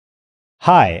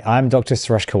Hi, I'm Dr.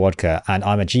 Suresh Kawadkar, and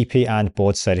I'm a GP and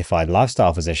board certified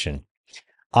lifestyle physician.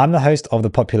 I'm the host of the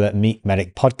popular Meat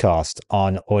Medic podcast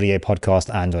on audio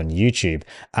podcast and on YouTube,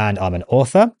 and I'm an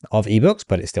author of ebooks,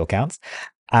 but it still counts.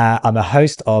 I'm a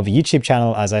host of a YouTube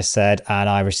channel, as I said, and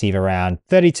I receive around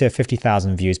 30 to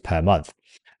 50,000 views per month.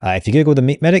 If you Google the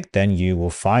Meat Medic, then you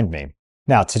will find me.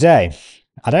 Now, today,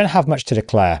 I don't have much to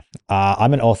declare.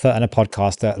 I'm an author and a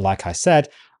podcaster, like I said.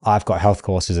 I've got health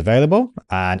courses available,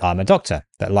 and I'm a doctor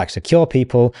that likes to cure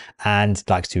people and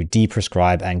likes to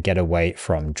deprescribe and get away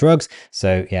from drugs.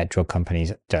 So yeah, drug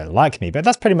companies don't like me, but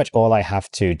that's pretty much all I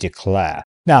have to declare.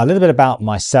 Now, a little bit about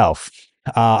myself.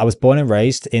 I was born and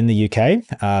raised in the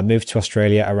UK, moved to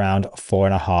Australia around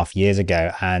 4.5 years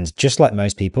ago. And just like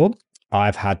most people,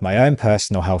 I've had my own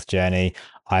personal health journey.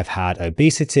 I've had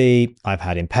obesity, I've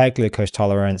had impaired glucose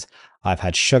tolerance, I've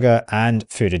had sugar and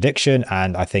food addiction,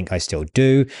 and I think I still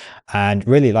do. And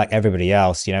really, like everybody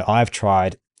else, I've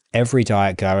tried every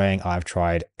diet going, I've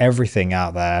tried everything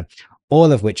out there,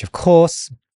 all of which, of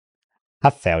course,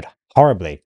 have failed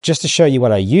horribly. Just to show you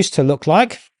what I used to look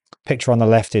like, picture on the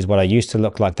left is what I used to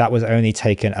look like. That was only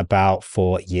taken about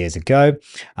 4 years ago.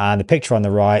 And the picture on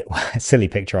the right, silly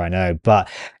picture, I know, but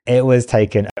it was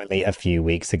taken only a few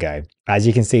weeks ago. As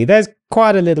you can see, there's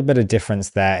quite a little bit of difference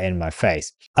there in my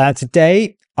face.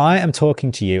 Today, I am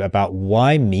talking to you about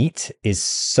why meat is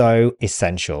so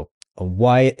essential and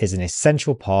why it is an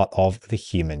essential part of the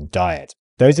human diet.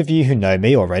 Those of you who know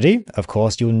me already, of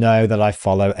course, you'll know that I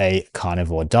follow a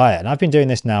carnivore diet. And I've been doing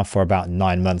this now for about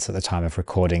 9 months at the time of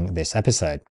recording this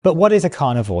episode. But what is a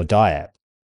carnivore diet?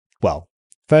 Well,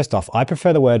 first off, I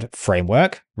prefer the word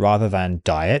framework rather than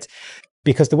diet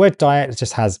because the word diet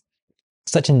just has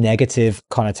such a negative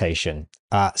connotation.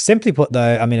 Simply put,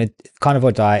 though, a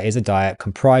carnivore diet is a diet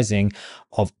comprising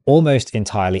of almost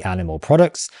entirely animal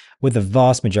products, with the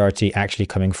vast majority actually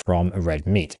coming from red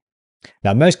meat.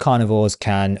 Now, most carnivores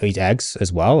can eat eggs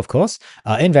as well, of course,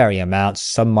 in varying amounts.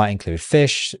 Some might include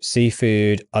fish,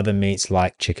 seafood, other meats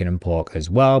like chicken and pork as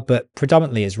well, but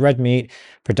predominantly it's red meat.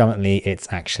 Predominantly it's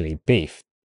actually beef.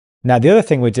 Now, the other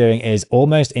thing we're doing is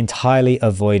almost entirely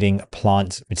avoiding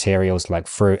plant materials like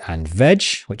fruit and veg,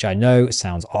 which I know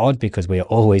sounds odd because we are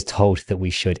always told that we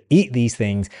should eat these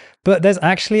things, but there's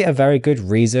actually a very good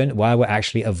reason why we're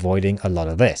actually avoiding a lot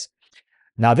of this.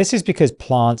 Now, this is because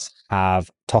plants have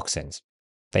toxins.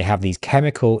 They have these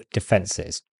chemical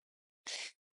defenses.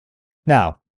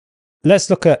 Now, let's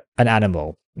look at an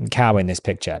animal, a cow in this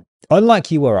picture.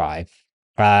 Unlike you or I,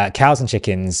 cows and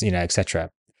chickens, etc.,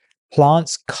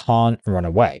 plants can't run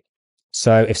away.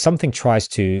 So if something tries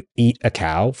to eat a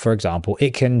cow, for example,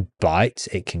 it can bite,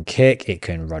 it can kick, it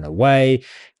can run away,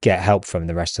 get help from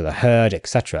the rest of the herd,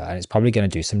 etc. And it's probably going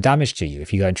to do some damage to you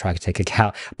if you go and try to take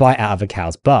a bite out of a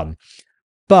cow's bum.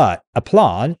 But a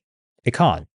plant, it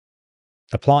can't.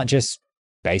 A plant just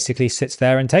basically sits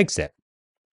there and takes it.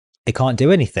 It can't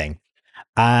do anything.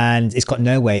 And it's got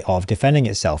no way of defending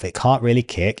itself. It can't really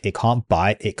kick. It can't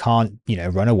bite. It can't,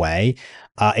 run away.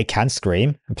 It can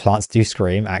scream. Plants do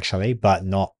scream, actually, but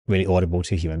not really audible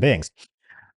to human beings.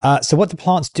 So what do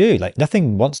plants do? Like,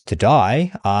 nothing wants to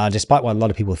die. Despite what a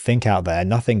lot of people think out there,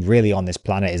 nothing really on this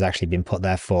planet has actually been put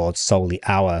there for solely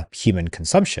our human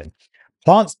consumption.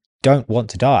 Plants don't want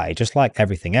to die, just like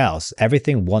everything else.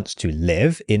 Everything wants to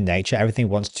live in nature. Everything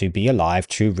wants to be alive,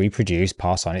 to reproduce,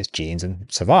 pass on its genes, and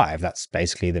survive. That's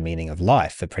basically the meaning of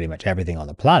life for pretty much everything on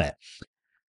the planet.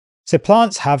 So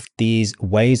plants have these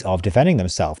ways of defending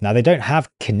themselves. Now, they don't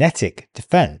have kinetic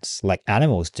defense like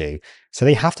animals do. So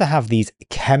they have to have these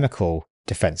chemical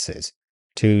defenses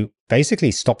to basically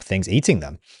stop things eating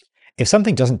them. If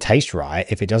something doesn't taste right,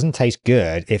 if it doesn't taste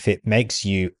good, if it makes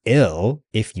you ill,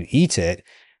 if you eat it,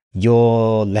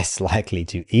 you're less likely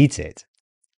to eat it.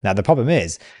 Now, the problem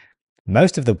is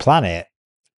most of the planet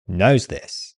knows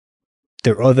this.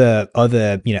 There are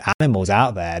other animals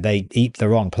out there. They eat the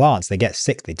wrong plants. They get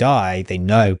sick. They die. They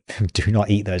know do not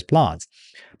eat those plants.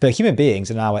 But human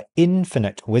beings, in our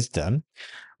infinite wisdom,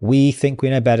 we think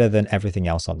we know better than everything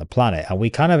else on the planet. And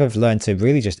we kind of have learned to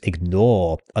really just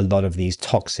ignore a lot of these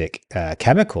toxic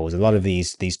chemicals, a lot of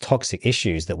these toxic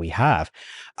issues that we have.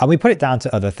 And we put it down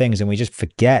to other things and we just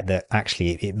forget that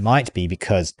actually it might be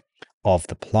because of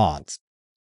the plants.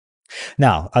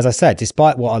 Now, as I said,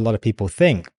 despite what a lot of people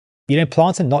think,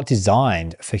 plants are not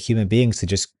designed for human beings to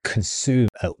just consume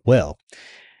at will.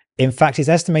 In fact, it's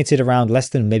estimated around less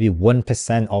than maybe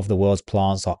 1% of the world's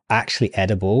plants are actually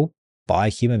edible by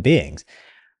human beings.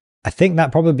 I think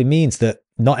that probably means that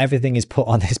not everything is put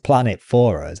on this planet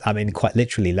for us. Quite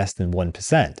literally less than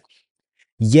 1%.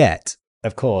 Yet,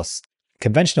 of course,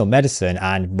 conventional medicine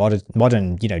and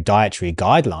modern dietary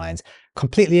guidelines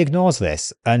completely ignores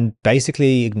this and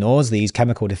basically ignores these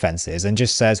chemical defenses and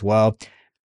just says, well,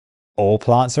 all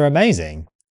plants are amazing.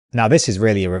 Now, this is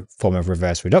really a form of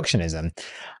reverse reductionism.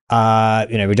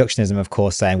 Reductionism, of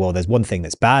course, saying, well, there's one thing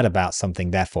that's bad about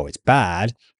something, therefore it's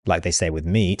bad, like they say with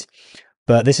meat.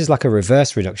 But this is like a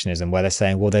reverse reductionism where they're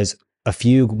saying, well, there's a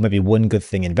few, maybe one good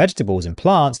thing in vegetables and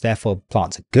plants, therefore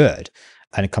plants are good,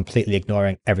 and completely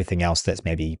ignoring everything else that's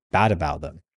maybe bad about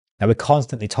them. Now, we're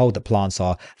constantly told that plants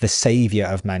are the savior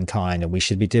of mankind and we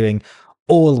should be doing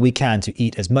all we can to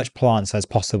eat as much plants as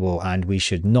possible, and we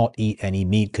should not eat any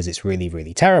meat because it's really,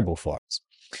 really terrible for us.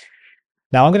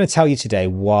 Now, I'm going to tell you today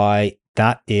why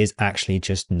that is actually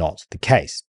just not the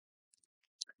case.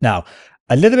 Now,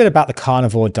 a little bit about the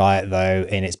carnivore diet, though,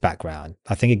 in its background.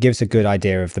 I think it gives a good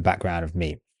idea of the background of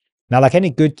meat. Now, like any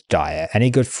good diet, any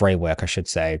good framework, I should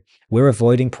say, we're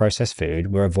avoiding processed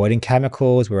food, we're avoiding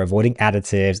chemicals, we're avoiding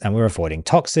additives, and we're avoiding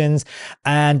toxins.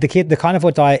 And the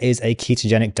carnivore diet is a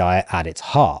ketogenic diet at its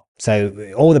heart.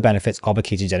 So all the benefits of a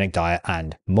ketogenic diet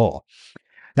and more.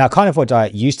 Now, carnivore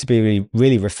diet used to be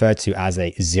really referred to as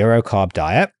a zero carb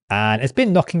diet, and it's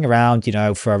been knocking around,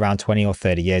 for around 20 or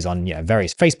 30 years on,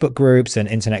 various Facebook groups and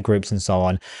internet groups and so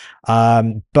on.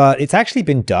 But it's actually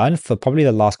been done for probably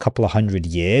the last couple of 100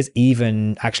 years,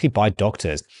 even actually by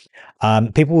doctors.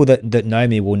 People that know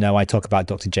me will know I talk about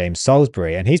Dr. James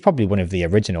Salisbury, and he's probably one of the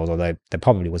originals, although there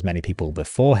probably was many people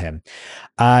before him.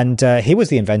 And he was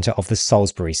the inventor of the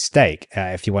Salisbury steak,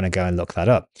 if you want to go and look that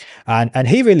up. And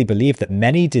he really believed that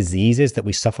many diseases that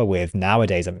we suffer with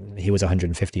nowadays, he was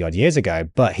 150 odd years ago,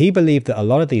 but he believed that a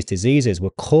lot of these diseases were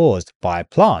caused by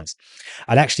plants.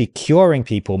 And actually curing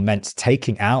people meant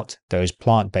taking out those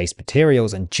plant-based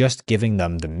materials and just giving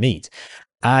them the meat.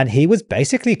 And he was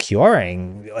basically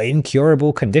curing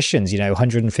incurable conditions,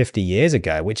 150 years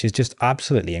ago, which is just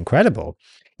absolutely incredible.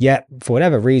 Yet, for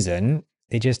whatever reason,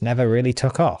 it just never really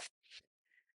took off.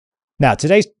 Now,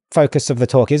 today's focus of the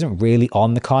talk isn't really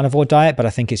on the carnivore diet, but I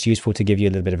think it's useful to give you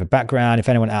a little bit of a background. If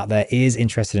anyone out there is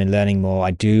interested in learning more,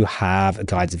 I do have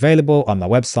guides available on my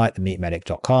website,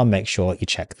 themeatmedic.com. Make sure you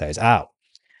check those out.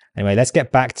 Anyway, let's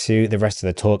get back to the rest of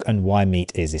the talk and why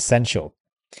meat is essential.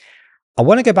 I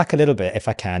want to go back a little bit, if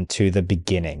I can, to the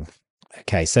beginning.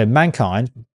 Okay, so mankind,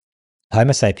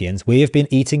 Homo sapiens, we have been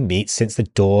eating meat since the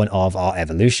dawn of our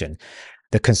evolution.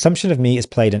 The consumption of meat has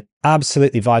played an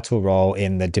absolutely vital role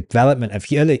in the development of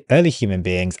early human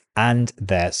beings and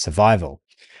their survival.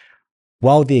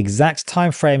 While the exact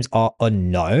timeframes are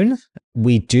unknown,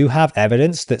 we do have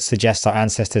evidence that suggests our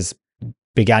ancestors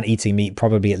began eating meat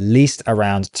probably at least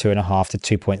around 2.5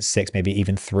 to 2.6, maybe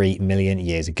even 3 million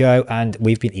years ago, and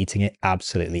we've been eating it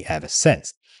absolutely ever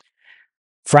since.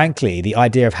 Frankly, the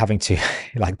idea of having to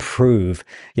prove,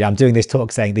 I'm doing this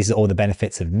talk saying these are all the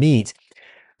benefits of meat.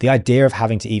 The idea of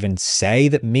having to even say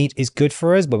that meat is good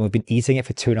for us when we've been eating it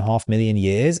for 2.5 million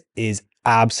years is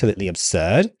absolutely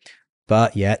absurd,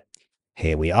 but yet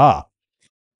here we are.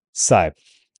 So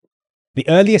the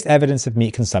earliest evidence of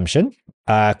meat consumption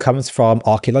comes from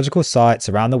archaeological sites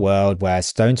around the world where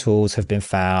stone tools have been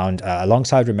found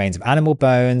alongside remains of animal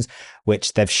bones,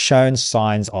 which they've shown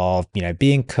signs of,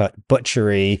 being cut,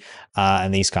 butchery,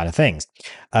 and these kind of things.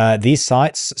 These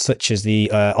sites, such as the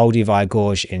Olduvai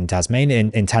Gorge in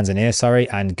Tanzania,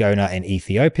 and Gona in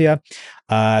Ethiopia,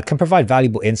 can provide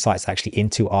valuable insights actually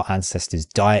into our ancestors'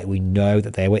 diet. We know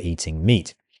that they were eating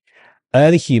meat.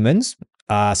 Early humans,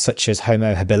 such as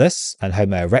Homo habilis and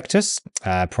Homo erectus,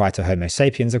 prior to Homo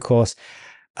sapiens, of course.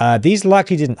 These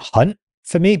likely didn't hunt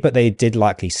for meat, but they did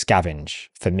likely scavenge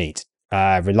for meat,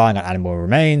 relying on animal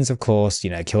remains, of course,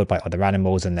 killed by other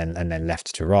animals and then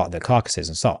left to rot, their carcasses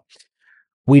and so on.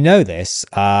 We know this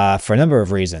for a number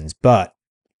of reasons, but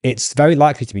it's very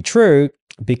likely to be true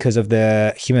because of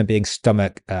the human being's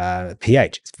stomach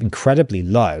pH. It's incredibly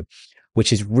low,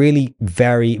 which is really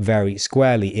very, very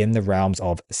squarely in the realms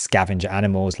of scavenger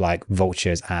animals like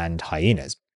vultures and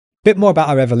hyenas. A bit more about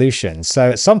our evolution. So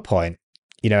at some point,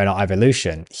 in our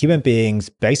evolution, human beings,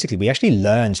 basically, we actually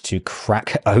learned to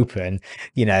crack open,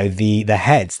 the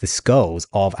heads, the skulls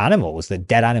of animals, the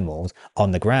dead animals on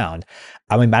the ground.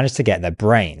 And we managed to get their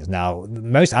brains. Now,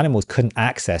 most animals couldn't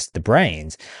access the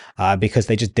brains because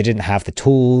they didn't have the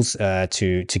tools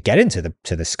to get into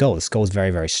the skull. The skull is very,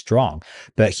 very strong.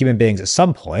 But human beings, at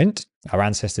some point, our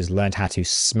ancestors learned how to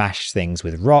smash things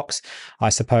with rocks, I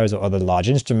suppose, or other large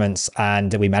instruments,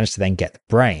 and we managed to then get the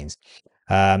brains.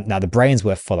 Now, the brains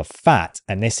were full of fat,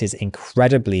 and this is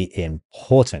incredibly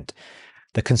important.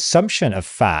 The consumption of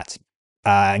fat,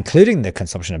 including the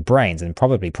consumption of brains, and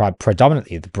probably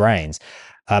predominantly the brains,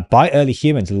 by early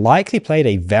humans likely played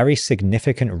a very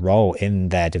significant role in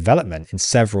their development in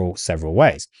several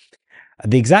ways.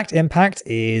 The exact impact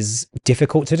is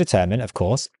difficult to determine, of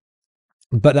course,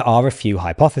 but there are a few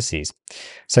hypotheses.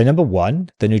 So, number one,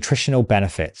 the nutritional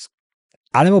benefits.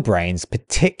 Animal brains,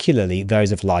 particularly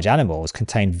those of large animals,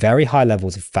 contain very high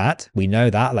levels of fat. We know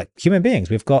that, like human beings,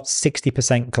 we've got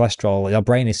 60% cholesterol. Our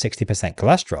brain is 60%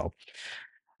 cholesterol.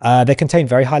 They contain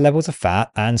very high levels of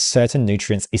fat and certain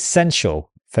nutrients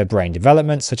essential for brain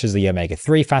development, such as the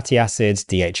omega-3 fatty acids,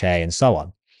 DHA, and so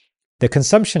on. The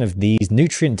consumption of these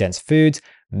nutrient-dense foods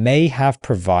may have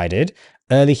provided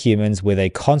early humans with a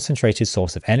concentrated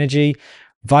source of energy,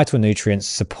 vital nutrients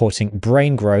supporting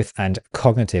brain growth and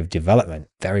cognitive development.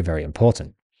 Very, very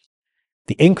important.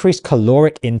 The increased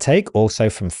caloric intake also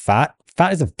from fat.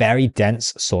 Fat is a very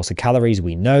dense source of calories.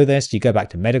 We know this. You go back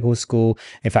to medical school.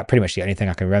 In fact, pretty much the only thing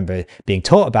I can remember being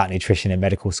taught about nutrition in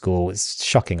medical school, it's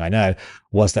shocking, I know,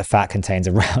 was that fat contains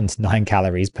around 9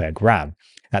 calories per gram.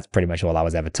 That's pretty much all I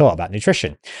was ever taught about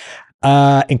nutrition.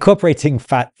 Incorporating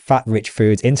fat-rich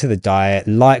foods into the diet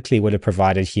likely would have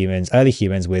provided early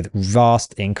humans with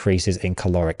vast increases in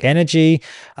caloric energy,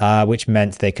 which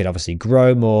meant they could obviously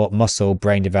grow more muscle,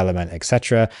 brain development,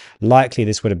 etc. Likely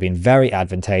this would have been very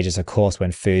advantageous, of course,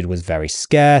 when food was very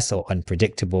scarce or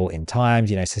unpredictable in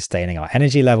times, sustaining our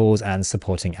energy levels and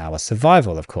supporting our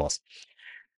survival, of course.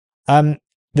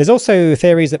 There's also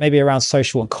theories that maybe around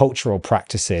social and cultural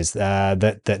practices,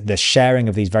 that the sharing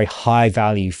of these very high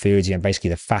value foods, basically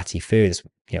the fatty foods,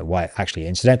 why actually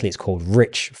incidentally it's called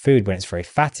rich food when it's very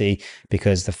fatty,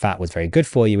 because the fat was very good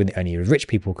for you and only rich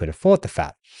people could afford the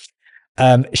fat.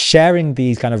 Sharing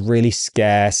these kind of really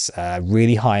scarce,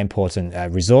 really high important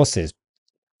resources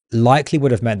likely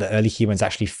would have meant that early humans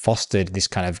actually fostered this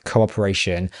kind of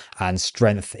cooperation and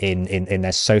strength in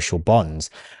their social bonds.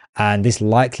 And this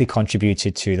likely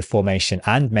contributed to the formation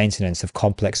and maintenance of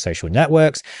complex social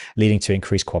networks, leading to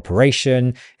increased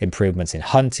cooperation, improvements in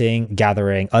hunting,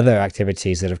 gathering, other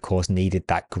activities that, of course, needed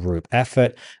that group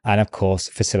effort, and, of course,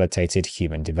 facilitated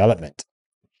human development.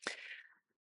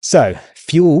 So,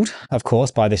 fueled, of course,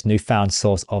 by this newfound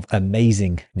source of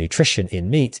amazing nutrition in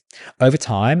meat, over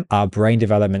time, our brain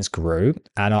developments grew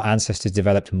and our ancestors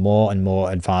developed more and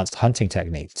more advanced hunting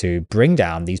techniques to bring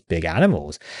down these big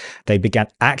animals. They began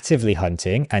actively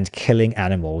hunting and killing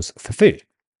animals for food,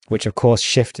 which of course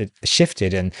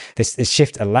shifted, and this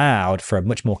shift allowed for a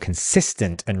much more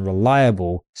consistent and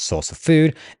reliable source of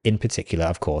food, in particular,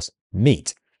 of course,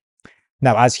 meat.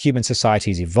 Now, as human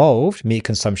societies evolved, meat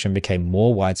consumption became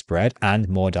more widespread and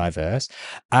more diverse,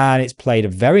 and it's played a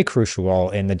very crucial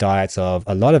role in the diets of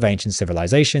a lot of ancient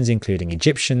civilizations, including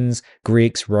Egyptians,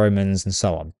 Greeks, Romans, and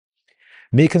so on.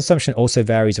 Meat consumption also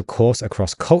varies, of course,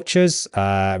 across cultures,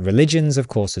 religions, of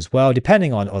course, as well,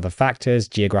 depending on other factors,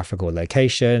 geographical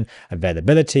location,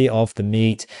 availability of the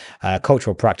meat,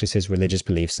 cultural practices, religious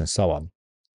beliefs, and so on.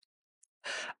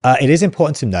 It is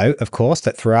important to note, of course,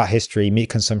 that throughout history, meat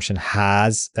consumption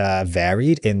has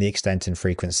varied in the extent and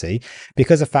frequency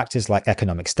because of factors like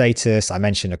economic status. I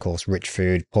mentioned, of course, rich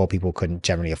food. Poor people couldn't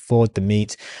generally afford the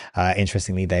meat.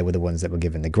 Interestingly, they were the ones that were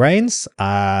given the grains.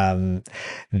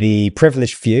 The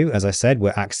privileged few, as I said,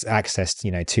 were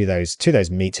accessed, to those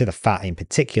meat, to the fat in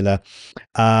particular.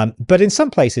 But in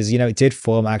some places, it did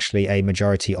form actually a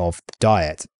majority of the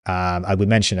diet. We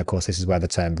mentioned, of course, this is where the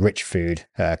term rich food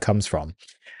comes from.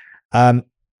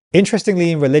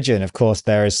 Interestingly, in religion, of course,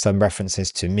 there is some references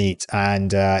to meat.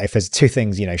 And if there's two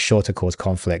things, sure to cause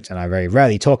conflict, and I very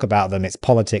rarely talk about them, it's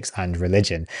politics and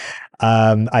religion.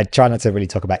 I try not to really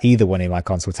talk about either one in my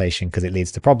consultation because it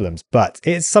leads to problems. But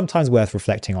it's sometimes worth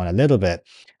reflecting on a little bit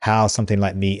how something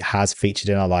like meat has featured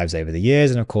in our lives over the years.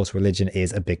 And of course, religion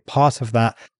is a big part of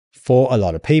that for a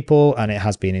lot of people, and it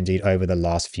has been indeed over the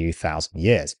last few thousand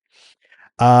years.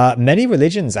 Many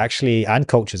religions actually, and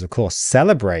cultures, of course,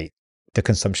 celebrate the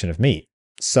consumption of meat.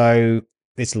 So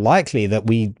it's likely that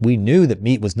we knew that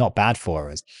meat was not bad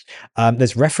for us.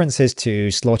 There's references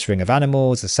to slaughtering of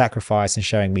animals, the sacrifice, and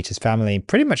sharing meat as family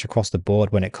pretty much across the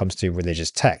board when it comes to religious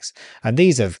texts. And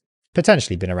these have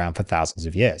potentially been around for thousands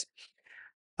of years.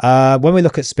 When we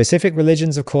look at specific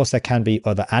religions, of course, there can be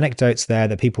other anecdotes there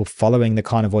that people following the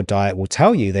carnivore diet will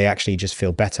tell you they actually just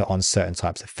feel better on certain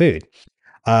types of food.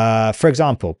 For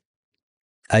example,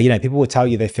 people will tell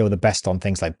you they feel the best on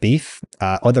things like beef,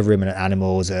 other ruminant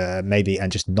animals, maybe,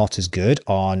 and just not as good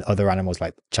on other animals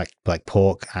like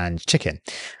pork and chicken.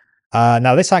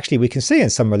 Now, this actually, we can see in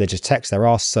some religious texts, there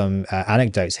are some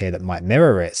anecdotes here that might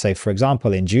mirror it. So, for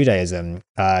example, in Judaism,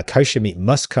 kosher meat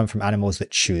must come from animals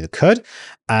that chew the cud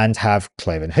and have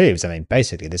cloven hooves. I mean,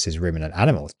 basically, this is ruminant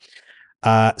animals.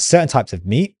 Certain types of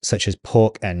meat, such as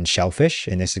pork and shellfish,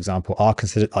 in this example, are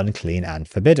considered unclean and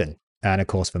forbidden. And of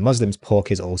course, for Muslims,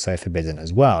 pork is also forbidden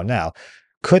as well. Now,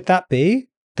 Could that be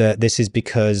that this is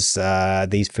because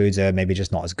these foods are maybe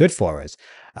just not as good for us?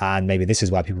 And maybe this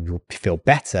is why people feel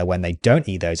better when they don't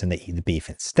eat those and they eat the beef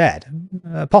instead.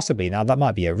 Possibly. Now, that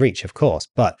might be a reach, of course,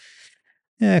 but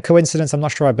coincidence, I'm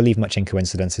not sure I believe much in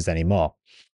coincidences anymore.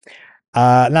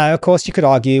 Now, of course, you could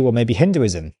argue, well, maybe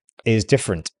Hinduism is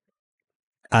different.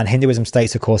 And Hinduism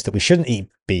states, of course, that we shouldn't eat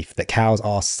beef, that cows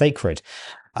are sacred.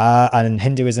 And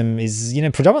Hinduism is,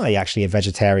 predominantly actually a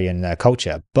vegetarian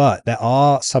culture, but there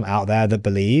are some out there that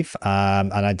believe,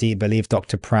 and I do believe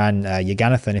Dr. Pran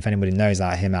Yoganathan, if anybody knows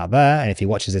him out there, and if he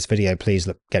watches this video, please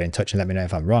get in touch and let me know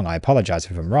if I'm wrong. I apologize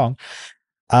if I'm wrong.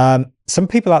 Some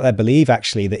people out there believe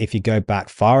actually that if you go back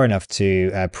far enough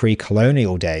to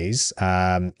pre-colonial days,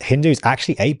 Hindus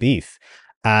actually ate beef,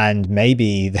 and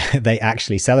maybe they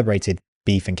actually celebrated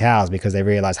beef and cows because they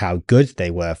realized how good they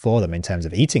were for them in terms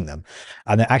of eating them.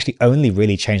 And they actually only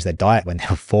really changed their diet when they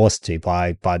were forced to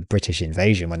by the British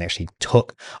invasion, when they actually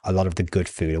took a lot of the good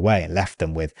food away and left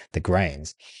them with the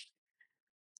grains.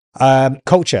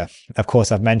 Culture, of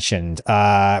course, I've mentioned.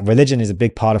 Religion is a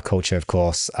big part of culture, of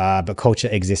course, but culture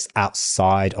exists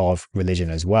outside of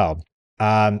religion as well.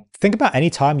 Think about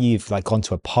any time you've gone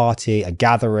to a party, a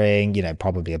gathering,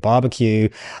 probably a barbecue,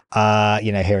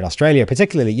 here in Australia,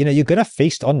 particularly, you're going to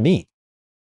feast on meat.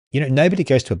 Nobody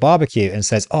goes to a barbecue and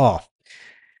says, oh,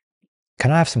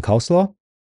 can I have some coleslaw?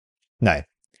 No,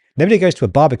 nobody goes to a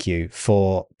barbecue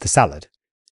for the salad.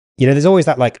 There's always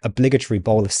that obligatory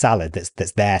bowl of salad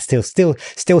that's there,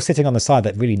 still sitting on the side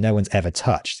that really no one's ever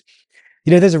touched.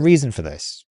 There's a reason for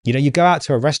this. You go out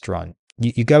to a restaurant,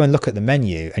 you go and look at the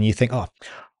menu and you think, oh,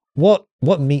 what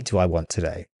meat do I want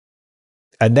today?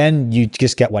 And then you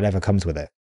just get whatever comes with it.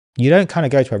 You don't kind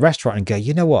of go to a restaurant and go,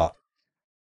 you know what?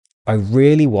 I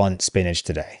really want spinach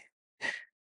today.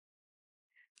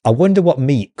 I wonder what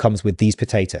meat comes with these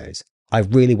potatoes. I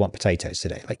really want potatoes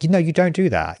today. You don't do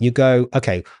that. You go,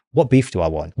 okay, what beef do I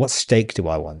want? What steak do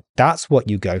I want? That's what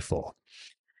you go for.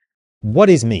 What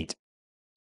is meat?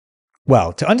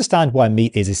 Well, to understand why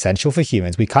meat is essential for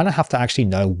humans, we kind of have to actually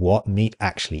know what meat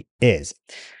actually is.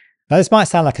 Now, this might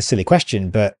sound like a silly question,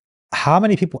 but how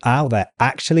many people out there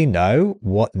actually know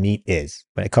what meat is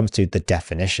when it comes to the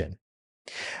definition?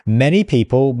 Many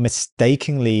people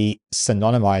mistakenly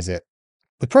synonymize it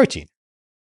with protein.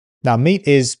 Now, meat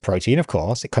is protein, of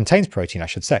course. It contains protein, I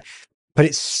should say, but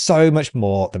it's so much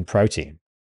more than protein.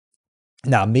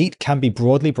 Now, meat can be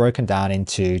broadly broken down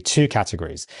into two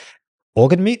categories: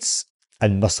 organ meats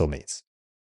and muscle meats.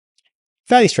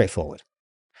 Fairly straightforward.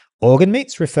 Organ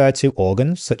meats refer to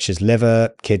organs such as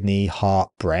liver, kidney, heart,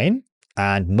 brain,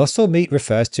 and muscle meat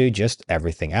refers to just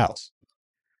everything else.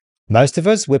 Most of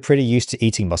us, we're pretty used to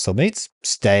eating muscle meats: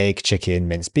 steak, chicken,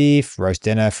 minced beef, roast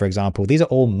dinner, for example. These are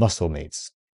all muscle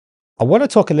meats. I want to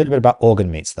talk a little bit about organ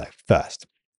meats though, first.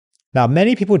 Now,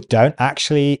 many people don't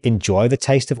actually enjoy the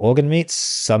taste of organ meats.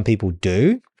 Some people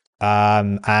do.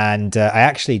 I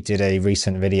actually did a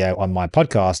recent video on my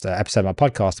podcast, episode of my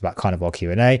podcast about Carnivore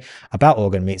Q&A about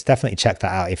organ meats. Definitely check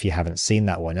that out if you haven't seen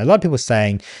that one. A lot of people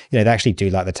saying, they actually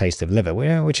do like the taste of liver,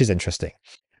 which is interesting.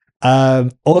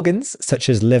 Organs such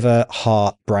as liver,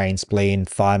 heart, brain, spleen,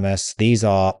 thymus, these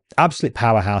are absolute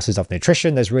powerhouses of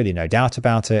nutrition. There's really no doubt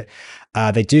about it.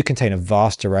 They do contain a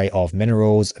vast array of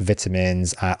minerals,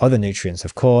 vitamins, other nutrients,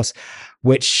 of course,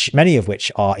 many of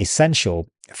which are essential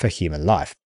for human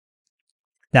life.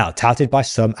 Now, touted by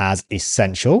some as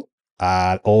essential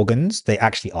organs, they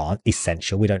actually aren't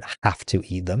essential. We don't have to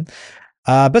eat them.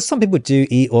 But some people do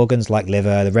eat organs like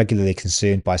liver. They're regularly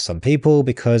consumed by some people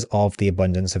because of the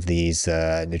abundance of these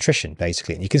nutrition,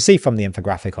 basically. And you can see from the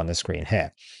infographic on the screen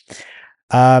here.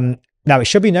 Now, it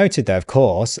should be noted, though, of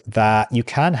course, that you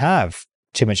can have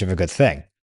too much of a good thing.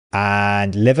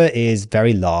 And liver is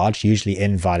very large, usually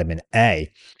in vitamin A.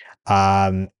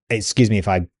 Excuse me if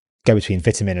I go between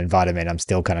vitamin and vitamin. I'm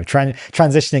still kind of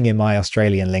transitioning in my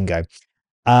Australian lingo.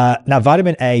 Now,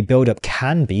 vitamin A buildup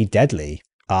can be deadly.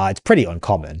 It's pretty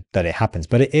uncommon that it happens,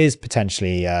 but it is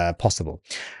potentially possible.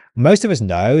 Most of us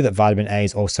know that vitamin A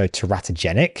is also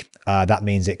teratogenic. That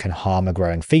means it can harm a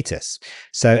growing fetus.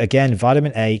 So again,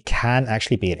 vitamin A can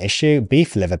actually be an issue.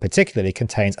 Beef liver particularly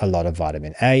contains a lot of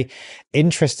vitamin A.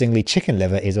 Interestingly, chicken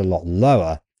liver is a lot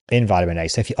lower in vitamin A.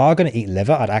 So if you are going to eat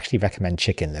liver, I'd actually recommend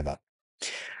chicken liver.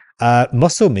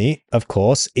 Muscle meat, of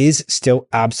course, is still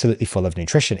absolutely full of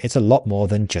nutrition. It's a lot more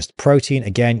than just protein.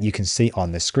 Again, you can see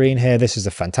on the screen here, this is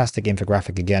a fantastic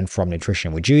infographic again from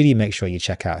Nutrition with Judy. Make sure you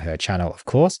check out her channel, of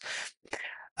course.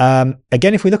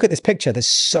 Again, if we look at this picture, there's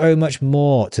so much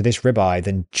more to this ribeye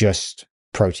than just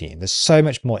protein. There's so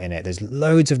much more in it. There's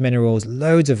loads of minerals,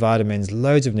 loads of vitamins,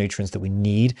 loads of nutrients that we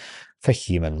need for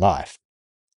human life.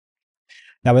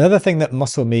 Now, another thing that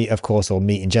muscle meat, of course, or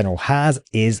meat in general has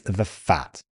is the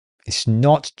fat. It's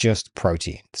not just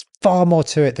protein. There's far more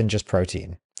to it than just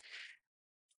protein.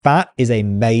 Fat is a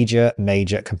major,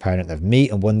 major component of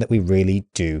meat and one that we really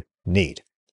do need.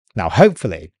 Now,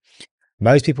 hopefully,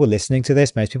 most people listening to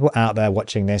this, most people out there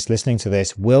watching this, listening to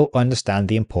this will understand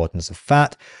the importance of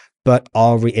fat, but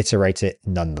I'll reiterate it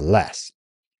nonetheless.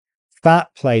 Fat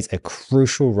plays a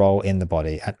crucial role in the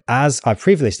body. And as I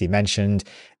previously mentioned,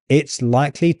 it's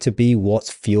likely to be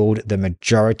what's fueled the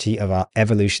majority of our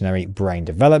evolutionary brain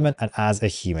development and as a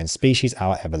human species,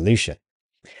 our evolution.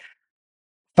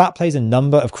 Fat plays a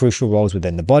number of crucial roles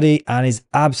within the body and is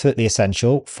absolutely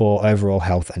essential for overall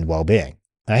health and well-being.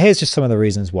 Now, here's just some of the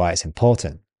reasons why it's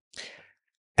important.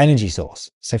 Energy source.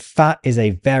 So fat is a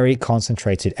very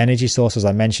concentrated energy source. As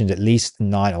I mentioned, at least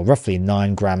 9 or roughly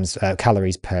 9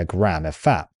 calories per gram of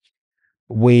fat.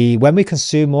 When we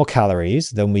consume more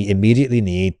calories than we immediately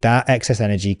need, that excess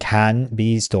energy can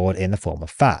be stored in the form of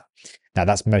fat. Now,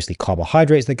 that's mostly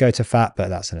carbohydrates that go to fat, but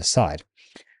that's an aside.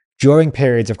 During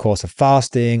periods, of course, of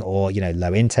fasting or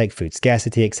low intake, food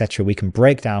scarcity, etc., we can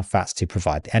break down fats to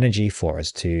provide the energy for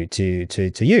us to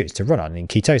use to run on in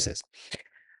ketosis.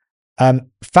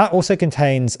 Fat also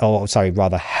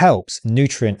helps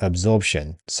nutrient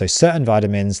absorption. So certain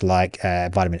vitamins like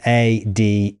vitamin A,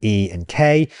 D, E, and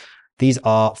K, these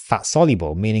are fat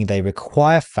soluble, meaning they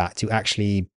require fat to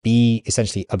actually be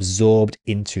essentially absorbed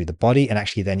into the body and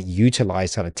actually then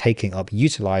utilized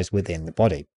within the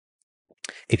body.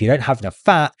 If you don't have enough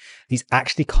fat, these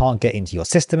actually can't get into your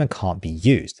system and can't be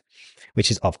used, which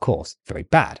is, of course, very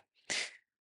bad.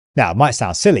 Now, it might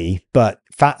sound silly, but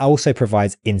fat also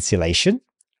provides insulation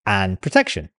and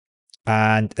protection.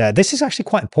 And this is actually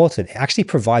quite important. It actually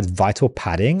provides vital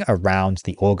padding around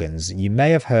the organs. You may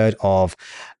have heard of,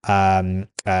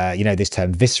 this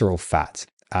term visceral fat.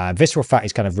 Visceral fat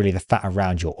is kind of really the fat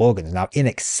around your organs. Now, in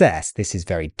excess, this is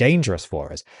very dangerous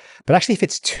for us. But actually, if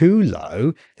it's too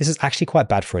low, this is actually quite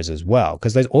bad for us as well,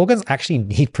 because those organs actually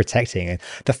need protecting, and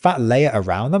the fat layer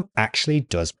around them actually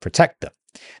does protect them.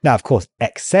 Now, of course,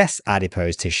 excess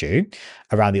adipose tissue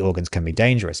around the organs can be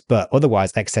dangerous, but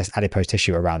otherwise, excess adipose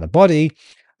tissue around the body,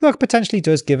 potentially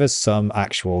does give us some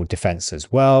actual defense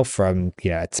as well from,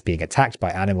 it's being attacked by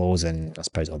animals and I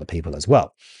suppose other people as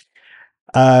well.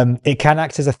 It can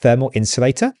act as a thermal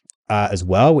insulator as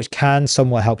well, which can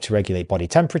somewhat help to regulate body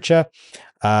temperature.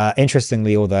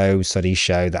 Interestingly, although studies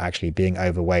show that actually being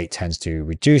overweight tends to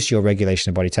reduce your regulation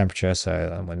of body temperature,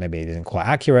 so maybe it isn't quite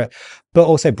accurate, but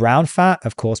also brown fat,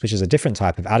 of course, which is a different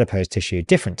type of adipose tissue,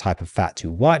 different type of fat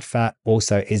to white fat,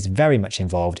 also is very much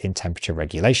involved in temperature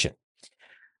regulation.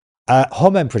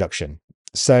 Hormone production.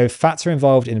 So fats are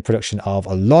involved in the production of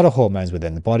a lot of hormones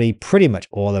within the body. Pretty much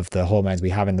all of the hormones we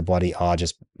have in the body are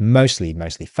just mostly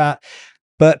fat,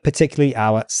 but particularly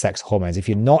our sex hormones. If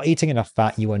you're not eating enough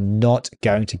fat, you are not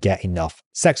going to get enough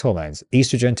sex hormones,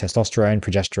 estrogen, testosterone,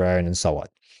 progesterone, and so on.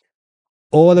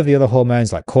 All of the other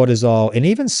hormones like cortisol and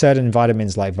even certain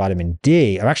vitamins like vitamin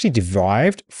D are actually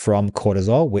derived from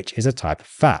cortisol, which is a type of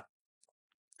fat.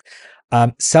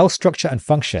 Cell structure and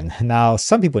function. Now,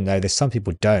 some people know this, some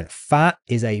people don't. Fat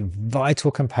is a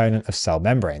vital component of cell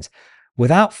membranes.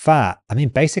 Without fat,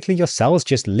 basically your cells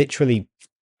just literally,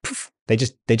 they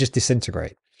just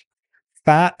disintegrate.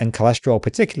 Fat and cholesterol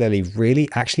particularly really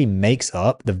actually makes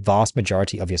up the vast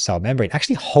majority of your cell membrane,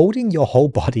 actually holding your whole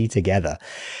body together.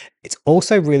 It's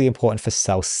also really important for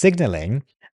cell signaling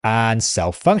and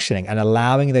cell functioning and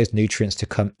allowing those nutrients to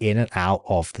come in and out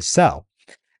of the cell.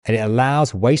 And it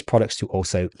allows waste products to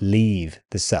also leave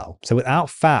the cell. So without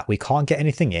fat, we can't get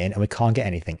anything in and we can't get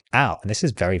anything out. And this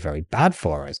is very, very bad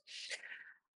for us.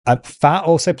 Fat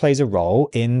also plays a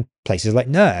role in places like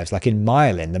nerves, like in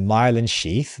myelin, the myelin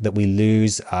sheath that we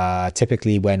lose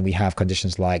typically when we have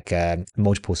conditions like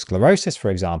multiple sclerosis,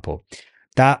 for example.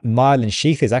 That myelin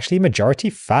sheath is actually majority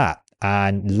fat,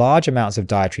 and large amounts of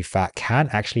dietary fat can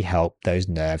actually help those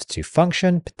nerves to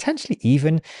function, potentially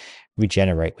even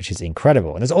regenerate, which is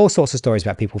incredible. And there's all sorts of stories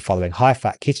about people following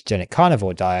high-fat ketogenic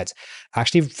carnivore diets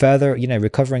actually further,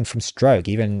 recovering from stroke,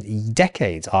 even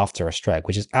decades after a stroke,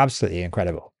 which is absolutely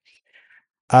incredible.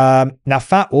 Now,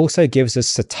 fat also gives us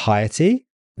satiety,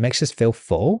 makes us feel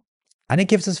full, and it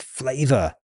gives us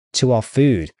flavor to our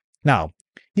food. Now,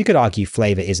 you could argue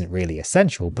flavor isn't really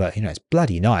essential, but it's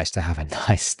bloody nice to have a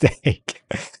nice steak.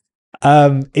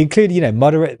 Including,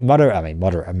 moderate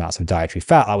amounts of dietary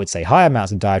fat. I would say high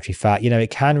amounts of dietary fat, it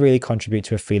can really contribute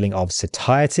to a feeling of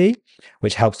satiety,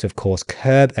 which helps to, of course,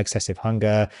 curb excessive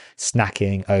hunger,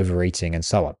 snacking, overeating, and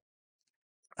so on.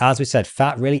 as we said,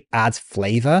 fat really adds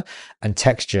flavor and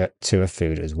texture to a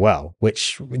food as well,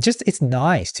 which just, it's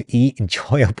nice to eat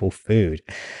enjoyable food.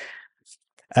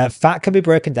 Fat can be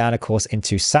broken down, of course,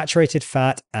 into saturated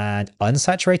fat and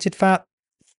unsaturated fat,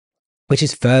 which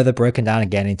is further broken down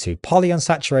again into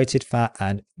polyunsaturated fat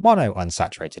and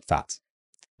monounsaturated fat.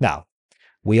 Now,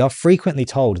 we are frequently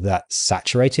told that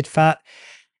saturated fat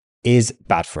is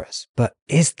bad for us, but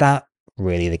is that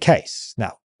really the case?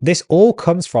 Now, this all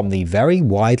comes from the very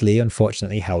widely,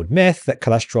 unfortunately, held myth that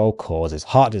cholesterol causes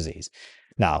heart disease.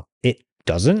 Now, it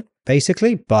doesn't,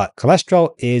 basically, but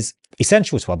cholesterol is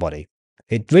essential to our body.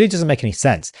 It really doesn't make any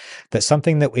sense that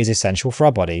something that is essential for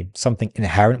our body, something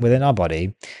inherent within our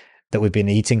body that we've been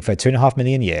eating for 2.5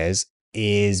 million years,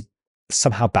 is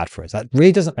somehow bad for us. That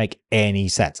really doesn't make any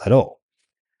sense at all.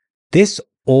 This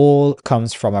all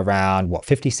comes from around,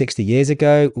 50, 60 years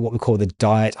ago, what we call the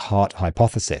diet heart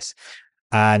hypothesis.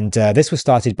 And this was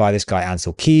started by this guy,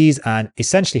 Ansel Keys, and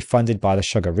essentially funded by the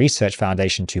Sugar Research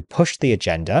Foundation to push the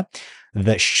agenda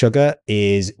that sugar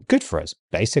is good for us,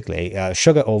 basically.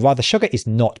 Sugar is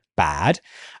not bad,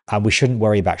 and we shouldn't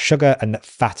worry about sugar, and that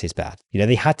fat is bad.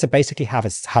 They had to basically had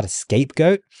a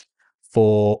scapegoat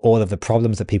for all of the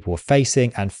problems that people were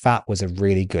facing, and fat was a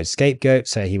really good scapegoat.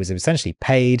 So he was essentially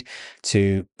paid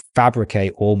to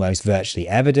fabricate almost virtually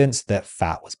evidence that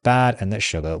fat was bad and that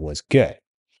sugar was good.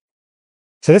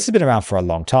 So this has been around for a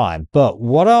long time, but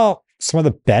what are some of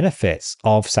the benefits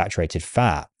of saturated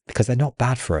fat? Because they're not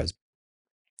bad for us.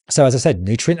 So as I said,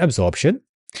 nutrient absorption.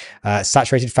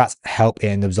 Saturated fats help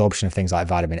in the absorption of things like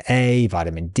vitamin A,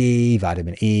 vitamin D,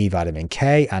 vitamin E, vitamin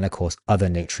K, and of course, other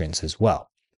nutrients as well.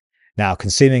 Now,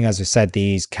 consuming, as I said,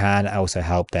 these can also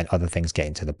help then other things get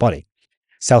into the body.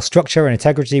 Cell structure and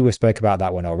integrity, we spoke about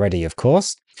that one already, of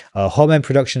course. Hormone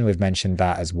production, we've mentioned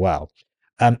that as well.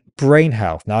 Brain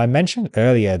health. Now, I mentioned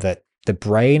earlier that the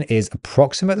brain is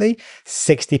approximately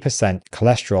 60%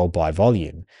 cholesterol by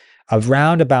volume.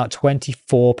 Around about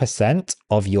 24%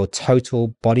 of your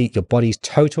body's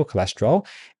total cholesterol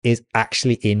is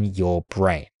actually in your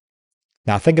brain.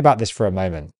 Now, think about this for a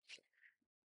moment.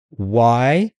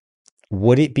 Why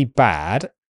would it be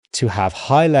bad to have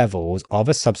high levels of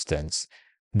a substance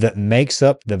that makes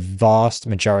up the vast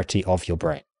majority of your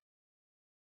brain?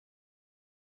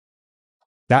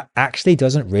 That actually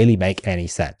doesn't really make any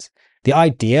sense. The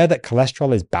idea that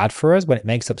cholesterol is bad for us when it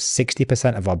makes up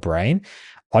 60% of our brain,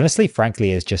 honestly,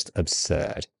 frankly, is just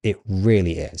absurd. It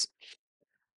really is.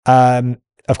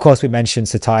 Of course, we mentioned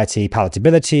satiety,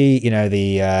 palatability,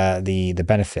 the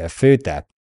benefit of food there.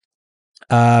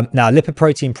 Now,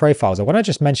 lipoprotein profiles. I want to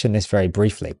just mention this very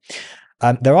briefly.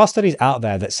 There are studies out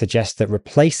there that suggest that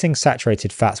replacing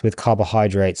saturated fats with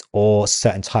carbohydrates or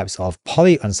certain types of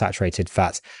polyunsaturated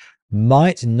fats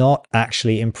might not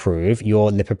actually improve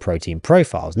your lipoprotein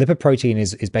profiles. Lipoprotein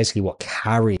is basically what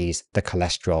carries the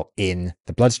cholesterol in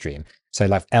the bloodstream. So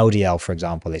like LDL, for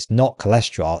example, it's not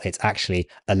cholesterol, it's actually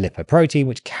a lipoprotein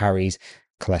which carries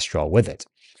cholesterol with it.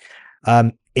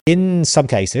 In some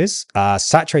cases,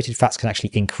 saturated fats can actually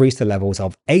increase the levels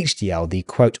of HDL, the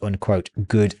quote unquote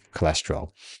good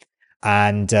cholesterol.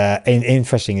 And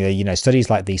interestingly, studies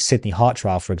like the Sydney Heart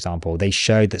Trial, for example, they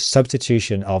showed that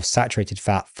substitution of saturated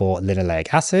fat for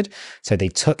linoleic acid. So they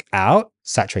took out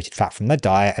saturated fat from their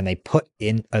diet and they put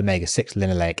in omega-6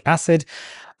 linoleic acid,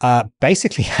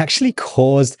 basically actually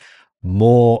caused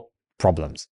more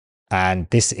problems. And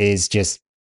this is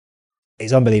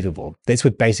it's unbelievable. This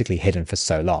was basically hidden for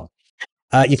so long.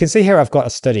 You can see here I've got a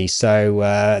study.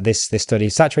 So this study,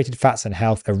 Saturated Fats and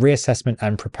Health, a reassessment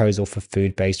and proposal for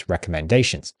food-based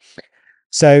recommendations.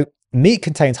 So meat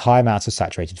contains high amounts of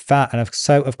saturated fat and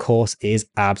so, of course, is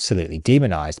absolutely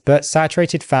demonized. But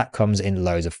saturated fat comes in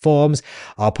loads of forms.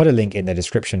 I'll put a link in the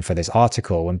description for this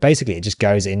article. And basically, it just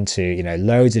goes into,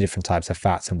 loads of different types of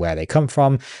fats and where they come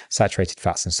from, saturated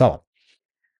fats and so on.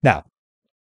 Now,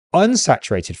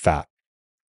 unsaturated fat,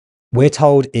 we're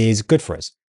told is good for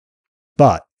us.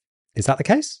 But is that the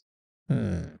case?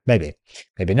 Maybe,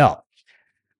 maybe not.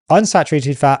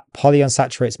 Unsaturated fat,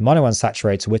 polyunsaturates,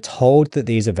 monounsaturates, we're told that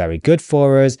these are very good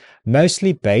for us,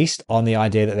 mostly based on the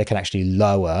idea that they can actually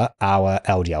lower our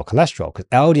LDL cholesterol, because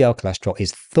LDL cholesterol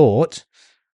is thought,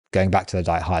 going back to the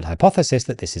diet heart hypothesis,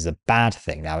 that this is a bad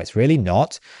thing. Now, it's really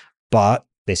not, but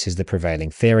this is the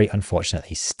prevailing theory,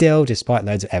 unfortunately, still, despite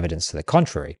loads of evidence to the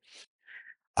contrary.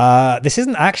 This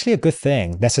isn't actually a good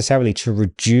thing necessarily to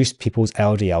reduce people's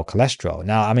LDL cholesterol.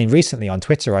 Now, I mean, recently on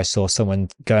Twitter, I saw someone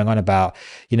going on about,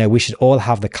 we should all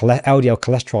have the LDL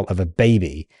cholesterol of a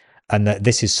baby and that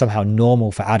this is somehow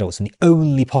normal for adults. And the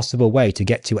only possible way to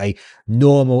get to a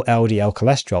normal LDL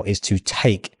cholesterol is to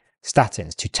take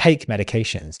statins, to take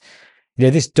medications.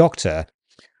 This doctor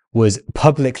was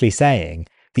publicly saying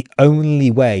the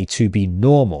only way to be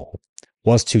normal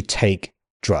was to take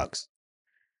drugs.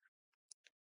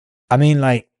 I mean,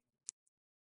 like,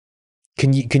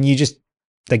 can you just,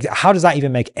 like, how does that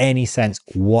even make any sense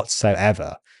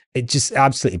whatsoever? It just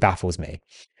absolutely baffles me.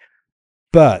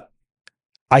 But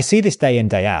I see this day in,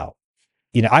 day out.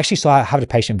 I actually had a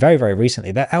patient very, very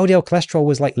recently. Their LDL cholesterol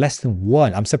was like less than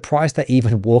 1. I'm surprised they're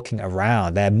even walking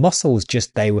around. Their muscles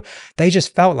they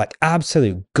just felt like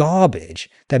absolute garbage.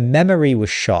 Their memory was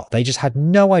shot. They just had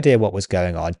no idea what was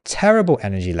going on. Terrible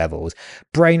energy levels,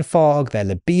 brain fog. Their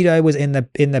libido was in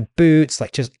the boots,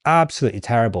 like just absolutely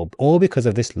terrible. All because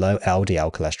of this low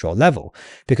LDL cholesterol level,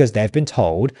 because they've been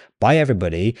told by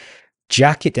everybody,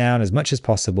 jack it down as much as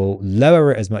possible,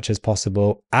 lower it as much as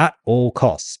possible at all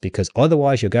costs, because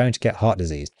otherwise you're going to get heart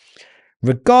disease.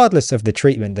 Regardless of the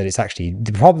treatment that it's actually,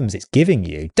 the problems it's giving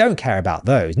you, don't care about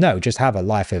those. No, just have a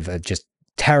life of just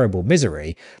terrible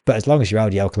misery. But as long as your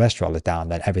LDL cholesterol is down,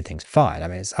 then everything's fine. I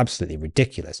mean, it's absolutely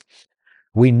ridiculous.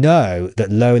 We know that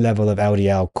low level of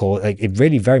LDL, it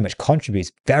really very much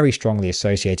contributes, very strongly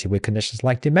associated with conditions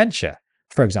like dementia,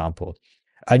 for example.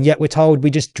 And yet we're told we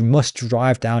just must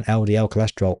drive down LDL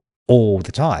cholesterol all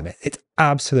the time. It's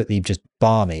absolutely just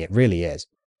balmy. It really is.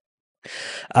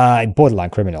 Borderline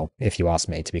criminal, if you ask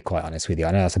me, to be quite honest with you.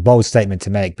 I know that's a bold statement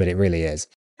to make, but it really is.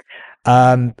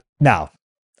 Now,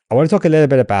 I want to talk a little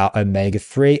bit about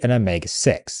omega-3 and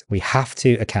omega-6. We have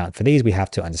to account for these. We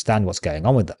have to understand what's going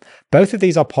on with them. Both of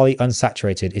these are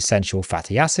polyunsaturated essential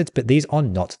fatty acids, but these are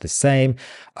not the same,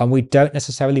 and we don't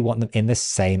necessarily want them in the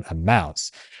same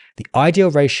amounts. The ideal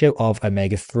ratio of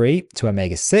omega-3 to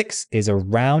omega-6 is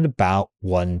around about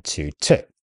 1:2.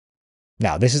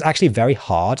 Now, this is actually very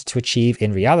hard to achieve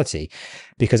in reality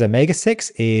because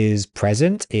omega-6 is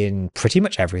present in pretty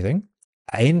much everything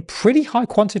in pretty high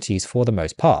quantities for the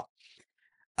most part.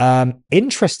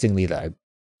 Interestingly, though,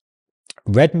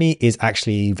 red meat is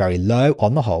actually very low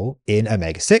on the whole in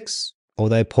omega-6,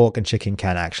 although pork and chicken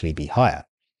can actually be higher.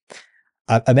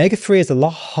 Omega-3 is a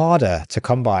lot harder to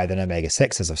come by than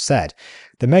omega-6, as I've said.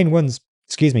 The main ones,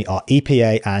 are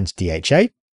EPA and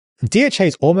DHA. DHA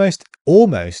is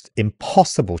almost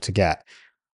impossible to get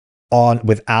on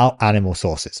without animal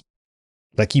sources.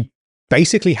 Like, you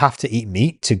basically have to eat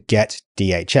meat to get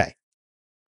DHA,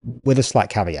 with a slight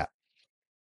caveat.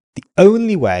 The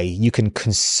only way you can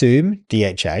consume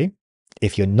DHA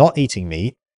if you're not eating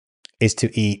meat is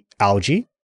to eat algae.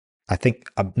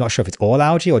 I'm not sure if it's all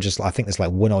algae or just, I think there's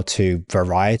like 1 or 2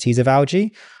 varieties of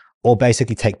algae, or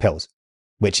basically take pills,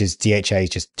 which is DHA is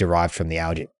just derived from the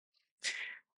algae.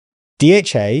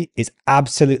 DHA is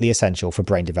absolutely essential for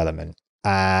brain development,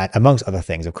 and amongst other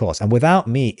things, of course. And without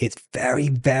meat, it's very,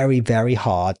 very, very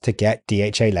hard to get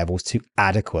DHA levels to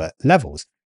adequate levels.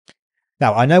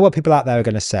 Now, I know what people out there are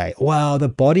going to say. Well, the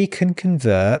body can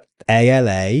convert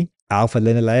ALA, alpha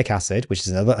linoleic acid, which is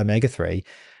another omega-3,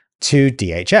 to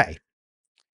DHA.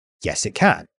 Yes, it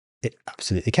can. It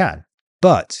absolutely can.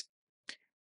 But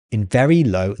in very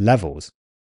low levels.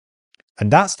 And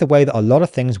that's the way that a lot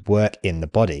of things work in the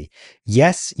body.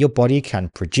 Yes, your body can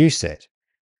produce it.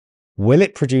 Will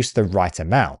it produce the right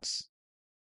amounts?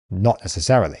 Not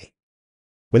necessarily.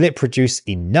 Will it produce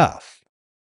enough?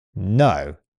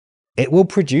 No. It will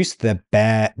produce the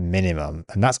bare minimum.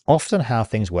 And that's often how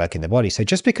things work in the body. So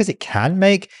just because it can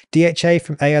make DHA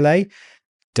from ALA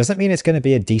doesn't mean it's going to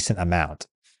be a decent amount.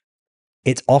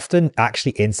 It's often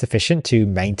actually insufficient to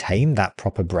maintain that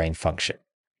proper brain function.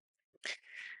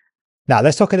 Now,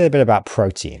 let's talk a little bit about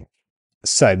protein.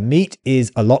 So meat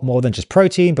is a lot more than just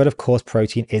protein, but of course,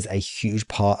 protein is a huge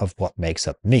part of what makes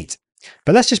up meat.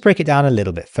 But let's just break it down a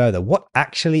little bit further. What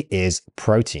actually is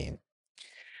protein?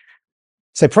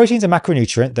 So protein is a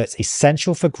macronutrient that's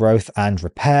essential for growth and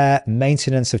repair,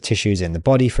 maintenance of tissues in the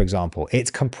body, for example.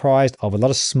 It's comprised of a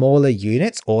lot of smaller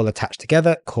units all attached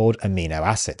together called amino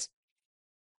acids.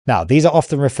 Now, these are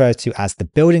often referred to as the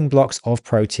building blocks of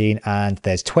protein, and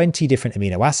there's 20 different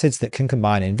amino acids that can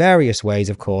combine in various ways,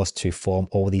 of course, to form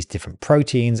all these different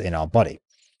proteins in our body.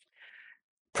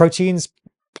 Proteins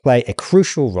play a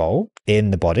crucial role in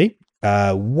the body.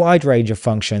 A wide range of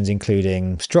functions,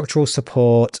 including structural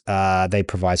support. They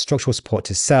provide structural support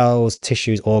to cells,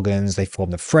 tissues, organs. They form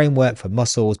the framework for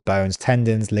muscles, bones,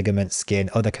 tendons, ligaments,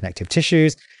 skin, other connective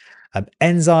tissues.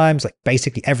 Enzymes, like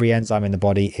basically every enzyme in the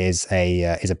body is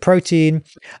a protein,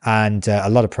 and a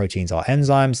lot of proteins are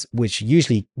enzymes, which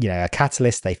usually, are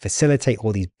catalysts. They facilitate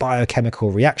all these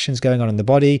biochemical reactions going on in the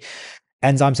body.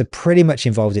 Enzymes are pretty much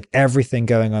involved in everything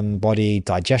going on in the body: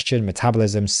 digestion,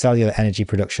 metabolism, cellular energy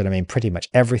production. I mean, pretty much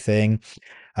everything.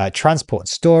 Transport and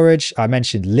storage. I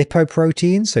mentioned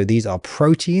lipoproteins. So these are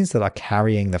proteins that are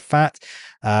carrying the fat.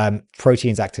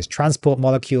 Proteins act as transport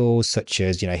molecules, such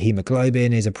as,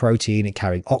 hemoglobin is a protein. It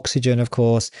carries oxygen, of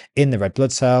course, in the red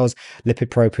blood cells.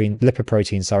 Lipid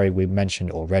protein, sorry, we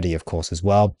mentioned already, of course, as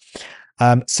well.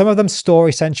 Some of them store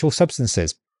essential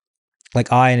substances. Like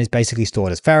iron is basically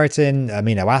stored as ferritin.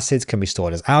 Amino acids can be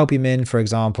stored as albumin, for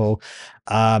example.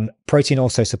 Protein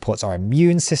also supports our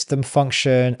immune system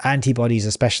function. Antibodies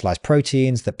are specialized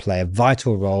proteins that play a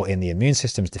vital role in the immune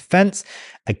system's defense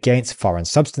against foreign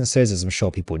substances, as I'm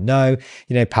sure people know,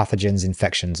 pathogens,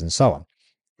 infections, and so on.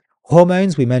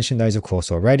 Hormones, we mentioned those, of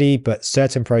course, already, but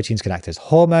certain proteins can act as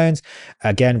hormones,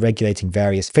 again, regulating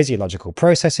various physiological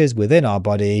processes within our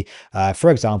body. For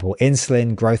example,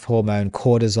 insulin, growth hormone,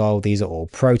 cortisol, these are all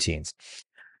proteins.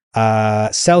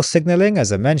 Cell signaling,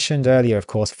 as I mentioned earlier, of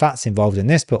course, fats involved in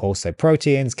this, but also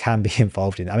proteins can be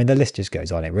involved in. The list just goes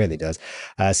on, it really does.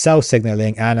 Cell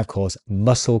signaling, and of course,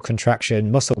 muscle contraction,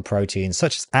 muscle proteins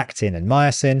such as actin and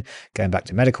myosin, going back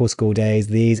to medical school days,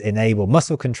 these enable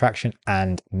muscle contraction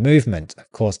and movement.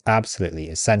 Of course, absolutely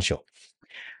essential.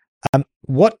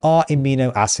 What are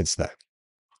amino acids, though?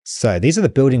 So these are the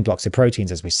building blocks of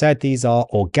proteins. As we said, these are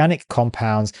organic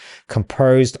compounds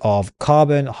composed of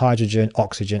carbon, hydrogen,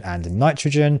 oxygen, and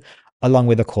nitrogen, along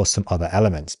with, of course, some other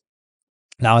elements.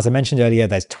 Now, as I mentioned earlier,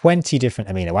 there's 20 different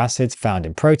amino acids found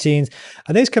in proteins,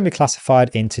 and these can be classified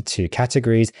into two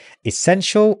categories: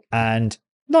 essential and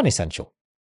non-essential.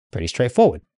 Pretty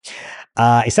straightforward.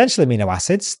 Essential amino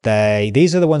acids,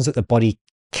 these are the ones that the body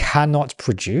cannot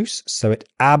produce, so it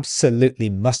absolutely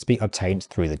must be obtained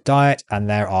through the diet. And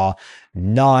there are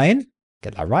 9,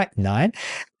 get that right, 9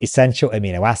 essential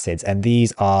amino acids, and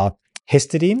these are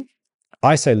histidine,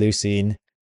 isoleucine,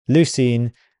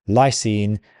 leucine,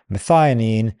 lysine,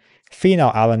 methionine,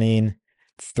 phenylalanine,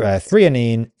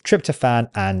 threonine, tryptophan,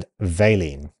 and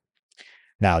valine.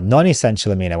 Now,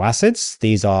 non-essential amino acids,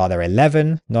 there are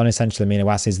 11 non-essential amino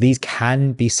acids. These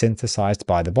can be synthesized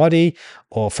by the body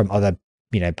or from other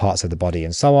parts of the body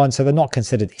and so on. So they're not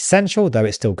considered essential, though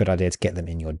it's still a good idea to get them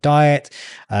in your diet.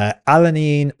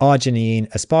 Alanine, arginine,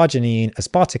 asparagine,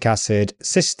 aspartic acid,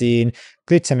 cysteine,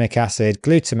 glutamic acid,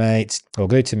 glutamate or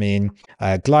glutamine,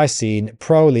 glycine,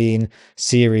 proline,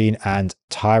 serine, and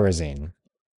tyrosine.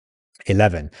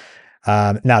 11.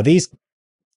 Now, these,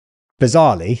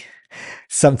 bizarrely,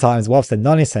 sometimes, whilst they're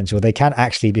non-essential, they can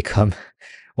actually become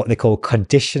what they call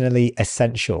conditionally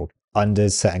essential under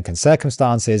certain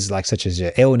circumstances, like such as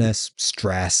your illness,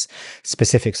 stress,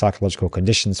 specific psychological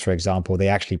conditions, for example. They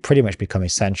actually pretty much become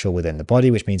essential within the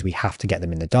body, which means we have to get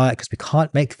them in the diet because we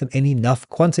can't make them in enough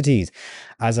quantities.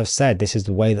 As I've said, this is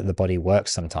the way that the body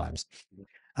works sometimes.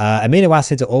 Amino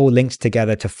acids are all linked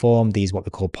together to form these what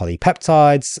we call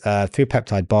polypeptides. Through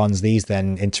peptide bonds, these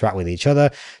then interact with each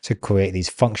other to create these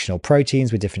functional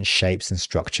proteins with different shapes and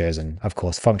structures and, of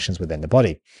course, functions within the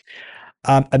body.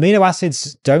 Amino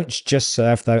acids don't just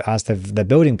serve, though, as the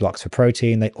building blocks for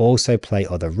protein. They also play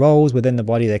other roles within the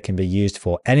body. They can be used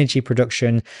for energy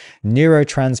production,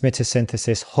 neurotransmitter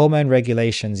synthesis, hormone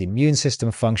regulations, immune system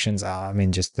functions.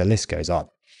 Just the list goes on.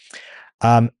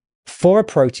 For a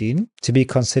protein to be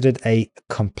considered a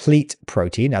complete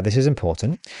protein, now this is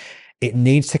important, it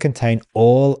needs to contain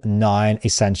all 9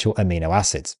 essential amino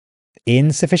acids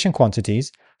in sufficient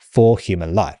quantities for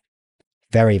human life.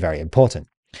 Very, very important.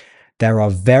 There are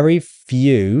very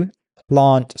few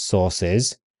plant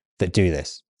sources that do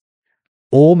this.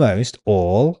 Almost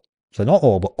all, so not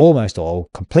all, but almost all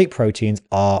complete proteins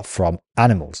are from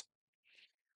animals.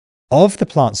 Of the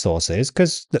plant sources,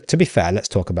 because to be fair, let's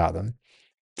talk about them.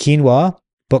 Quinoa,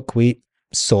 buckwheat,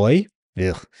 soy,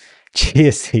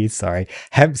 chia seeds,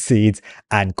 hemp seeds,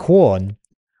 and corn.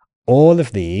 All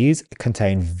of these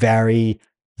contain very,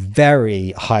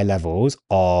 very high levels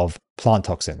of plant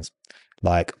toxins,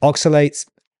 like oxalates,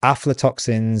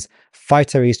 aflatoxins,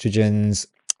 phytoestrogens,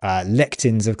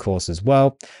 lectins, of course, as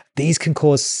well. These can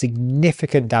cause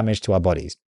significant damage to our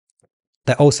bodies.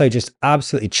 They're also just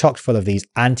absolutely chock full of these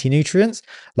anti-nutrients,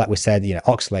 like we said,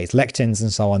 oxalates, lectins,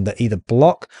 and so on, that either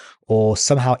block or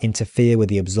somehow interfere with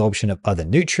the absorption of other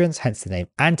nutrients, hence the name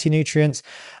anti-nutrients.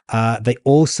 They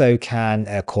also can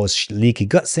cause leaky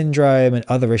gut syndrome and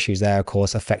other issues there, of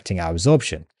course, affecting our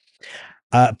absorption.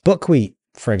 Buckwheat,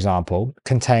 for example,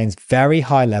 contains very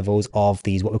high levels of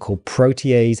these what we call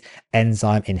protease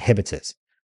enzyme inhibitors.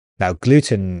 Now,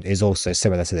 gluten is also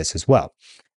similar to this as well.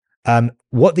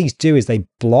 What these do is the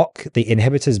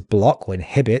inhibitors block or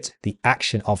inhibit the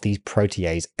action of these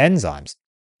protease enzymes.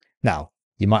 Now,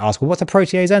 you might ask, well, what's a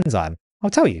protease enzyme?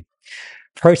 I'll tell you.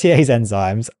 Protease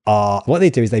enzymes what they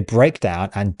do is they break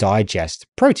down and digest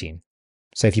protein.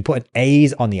 So if you put an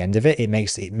ase on the end of it, it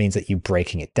means that you're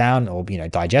breaking it down or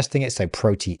digesting it. So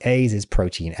protease is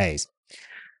proteinase.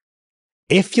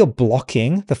 if you're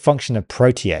blocking the function of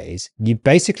protease, you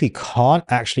basically can't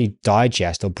actually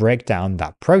digest or break down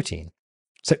that protein.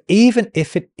 So even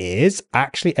if it is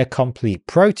actually a complete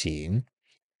protein,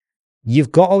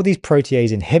 you've got all these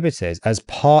protease inhibitors as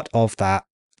part of that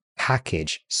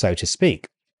package, so to speak.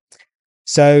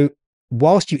 So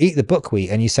whilst you eat the buckwheat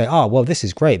and you say, oh, well, this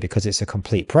is great because it's a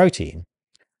complete protein,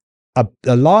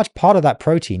 a large part of that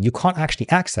protein you can't actually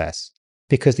access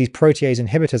because these protease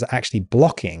inhibitors are actually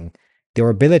blocking their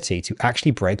ability to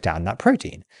actually break down that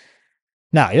protein.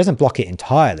 Now, it doesn't block it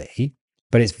entirely,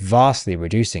 but it's vastly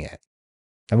reducing it.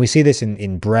 And we see this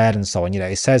in bread and so on.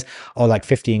 It says, oh, like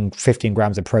 15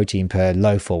 grams of protein per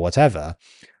loaf or whatever.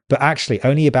 But actually,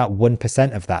 only about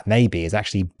 1% of that maybe is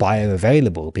actually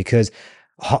bioavailable because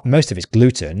most of it's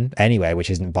gluten anyway,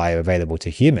 which isn't bioavailable to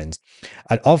humans.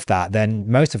 And of that, then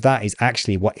most of that is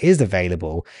actually what is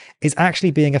available is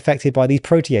actually being affected by these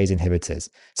protease inhibitors.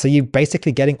 So you're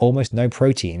basically getting almost no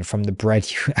protein from the bread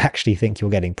you actually think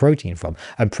you're getting protein from.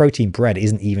 And protein bread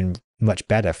isn't even much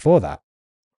better for that.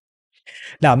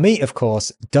 Now, meat, of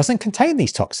course, doesn't contain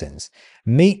these toxins.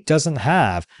 Meat doesn't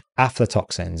have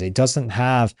aflatoxins. It doesn't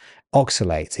have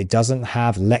oxalates. It doesn't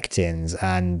have lectins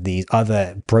and these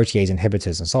other protease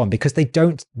inhibitors and so on because they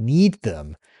don't need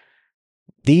them.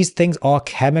 These things are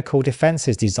chemical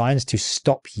defenses designed to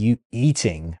stop you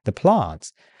eating the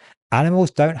plants.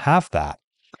 Animals don't have that.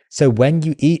 So when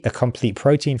you eat a complete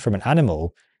protein from an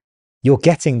animal, you're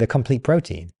getting the complete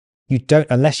protein. You don't,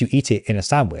 unless you eat it in a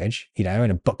sandwich, in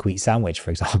a buckwheat sandwich, for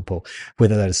example,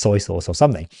 with a load of soy sauce or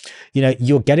something,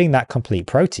 you're getting that complete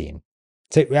protein.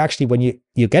 So actually, when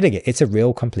you're getting it, it's a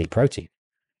real complete protein.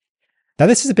 Now,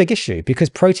 this is a big issue because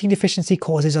protein deficiency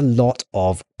causes a lot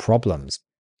of problems.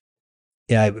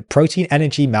 Protein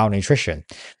energy malnutrition.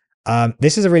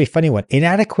 This is a really funny one.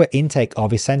 Inadequate intake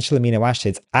of essential amino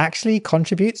acids actually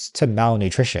contributes to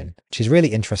malnutrition, which is really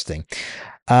interesting.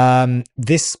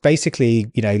 This basically,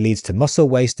 leads to muscle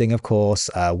wasting, of course,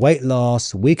 weight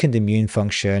loss, weakened immune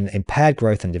function, impaired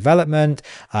growth and development,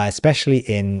 especially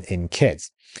in kids.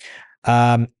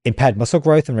 Impaired muscle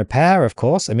growth and repair, of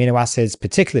course. Amino acids,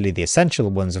 particularly the essential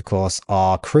ones, of course,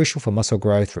 are crucial for muscle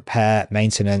growth, repair,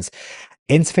 maintenance.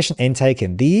 Insufficient intake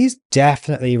in these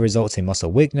definitely results in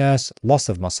muscle weakness, loss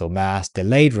of muscle mass,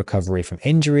 delayed recovery from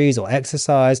injuries or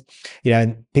exercise.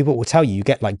 And people will tell you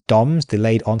get like DOMS,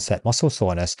 delayed onset muscle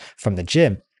soreness from the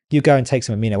gym. You go and take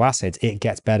some amino acids, it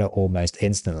gets better almost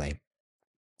instantly.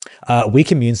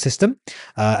 Weak immune system.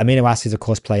 Amino acids, of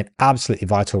course, play an absolutely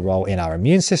vital role in our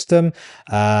immune system,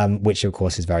 which, of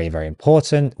course, is very, very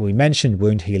important. We mentioned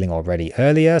wound healing already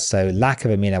earlier. So lack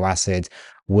of amino acids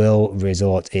will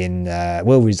result in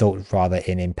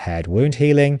impaired wound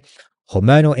healing,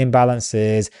 hormonal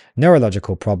imbalances,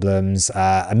 neurological problems.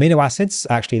 Amino acids,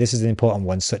 actually, this is an important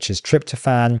one, such as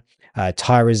tryptophan,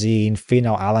 tyrosine,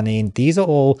 phenylalanine. These are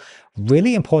all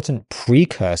really important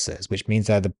precursors, which means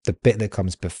they're the bit that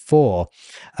comes before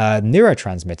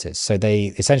neurotransmitters. So they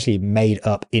essentially made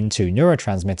up into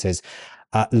neurotransmitters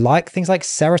like things like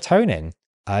serotonin,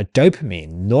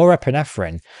 dopamine,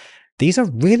 norepinephrine. These are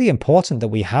really important that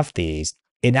we have these.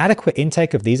 Inadequate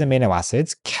intake of these amino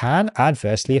acids can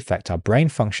adversely affect our brain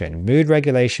function, mood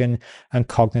regulation, and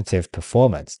cognitive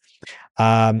performance.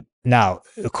 Now,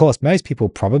 of course, most people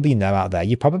probably know out there,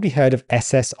 you've probably heard of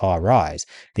SSRIs,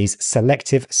 these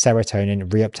selective serotonin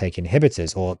reuptake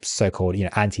inhibitors, or so-called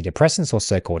antidepressants, or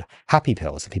so-called happy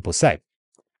pills, that people say.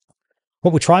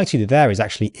 What we're trying to do there is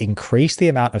actually increase the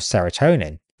amount of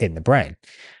serotonin in the brain.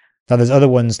 Now, there's other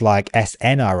ones like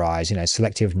SNRIs,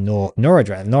 selective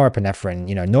norepinephrine,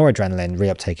 noradrenaline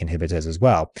reuptake inhibitors as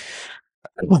well.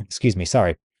 Excuse me,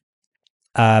 sorry.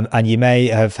 And you may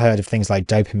have heard of things like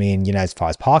dopamine, as far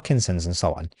as Parkinson's and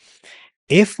so on.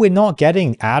 If we're not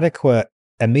getting adequate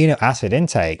amino acid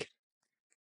intake,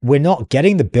 we're not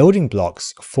getting the building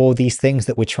blocks for these things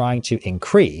that we're trying to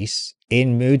increase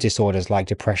in mood disorders like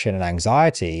depression and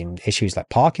anxiety and issues like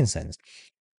Parkinson's.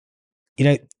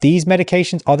 These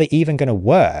medications, are they even going to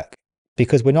work?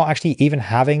 Because we're not actually even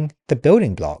having the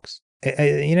building blocks.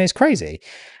 It's crazy.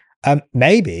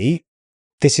 Maybe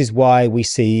this is why we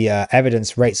see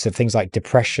evidence rates of things like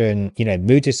depression,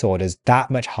 mood disorders that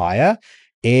much higher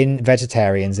in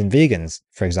vegetarians and vegans,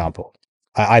 for example.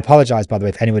 I apologize, by the way,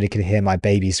 if anybody can hear my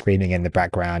baby screaming in the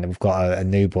background. We've got a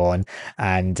newborn,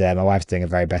 and my wife's doing her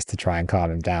very best to try and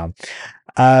calm him down.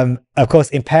 Of course,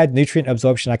 impaired nutrient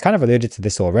absorption, I kind of alluded to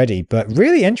this already, but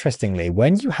really interestingly,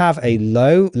 when you have a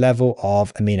low level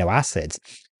of amino acids,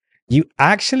 you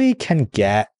actually can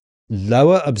get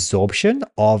lower absorption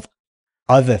of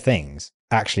other things.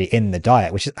 actually in the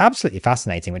diet, which is absolutely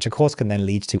fascinating, which of course can then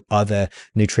lead to other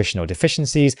nutritional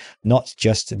deficiencies, not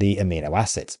just the amino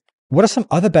acids. What are some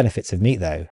other benefits of meat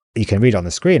though? You can read on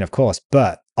the screen, of course,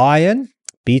 but iron,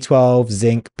 B12,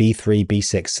 zinc, B3,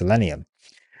 B6, selenium.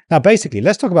 Now, basically,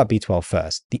 let's talk about B12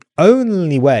 first. The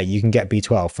only way you can get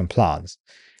B12 from plants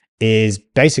is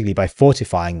basically by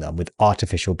fortifying them with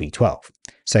artificial B12.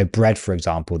 So bread, for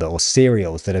example, or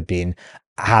cereals that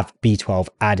have B12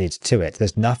 added to it.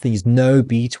 There's no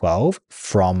B12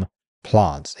 from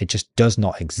plants. It just does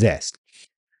not exist.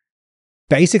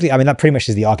 Basically, I mean, that pretty much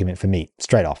is the argument for meat,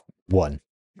 straight off. One,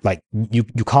 like you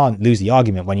can't lose the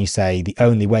argument when you say the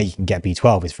only way you can get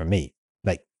B12 is from meat.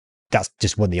 Like that's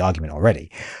just won the argument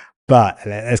already. But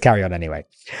let's carry on anyway.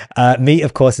 Meat,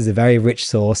 of course, is a very rich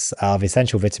source of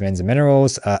essential vitamins and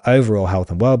minerals, overall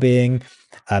health and well-being.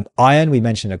 Iron, we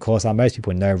mentioned, of course, most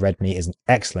people know red meat is an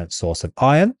excellent source of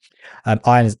iron.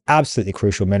 Iron is absolutely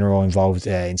crucial mineral involved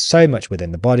in so much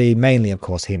within the body, mainly, of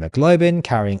course, hemoglobin,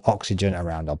 carrying oxygen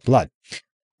around our blood.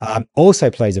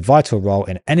 Also plays a vital role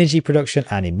in energy production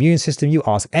and immune system. You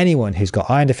ask anyone who's got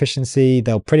iron deficiency,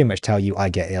 they'll pretty much tell you I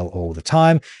get ill all the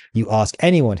time. You ask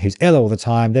anyone who's ill all the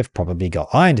time, they've probably got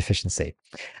iron deficiency.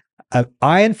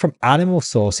 Iron from animal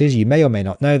sources, you may or may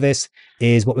not know this,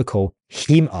 is what we call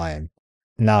heme iron.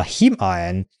 Now, heme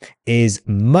iron is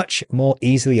much more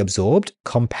easily absorbed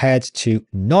compared to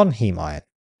non-heme iron,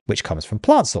 which comes from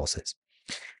plant sources.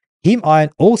 Heme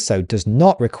iron also does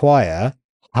not require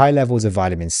high levels of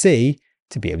vitamin C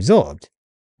to be absorbed,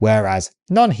 whereas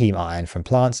non-heme iron from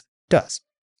plants does.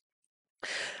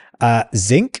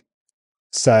 Zinc,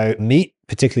 so meat,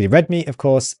 particularly red meat, of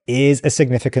course, is a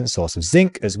significant source of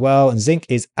zinc as well. And zinc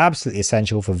is absolutely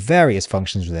essential for various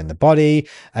functions within the body.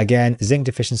 Again, zinc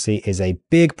deficiency is a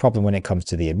big problem when it comes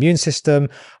to the immune system,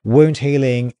 wound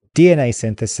healing, DNA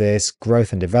synthesis,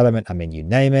 growth and development. I mean, you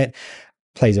name it.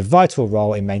 Plays a vital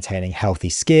role in maintaining healthy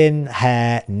skin,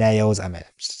 hair, nails, I mean,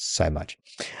 so much.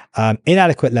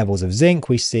 Inadequate levels of zinc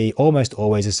we see almost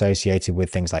always associated with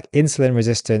things like insulin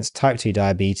resistance, type 2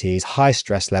 diabetes, high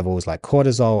stress levels like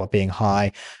cortisol being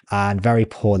high, and very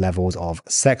poor levels of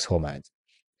sex hormones.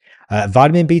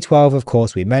 Vitamin B12, of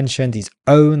course, we mentioned, is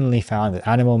only found in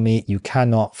animal meat. You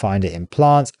cannot find it in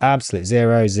plants, absolute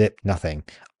zero, zip, nothing,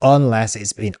 unless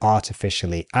it's been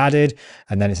artificially added,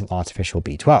 and then it's an artificial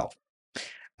B12.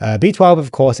 B12,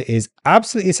 of course, is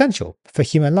absolutely essential for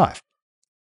human life.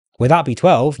 Without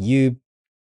B12, you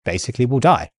basically will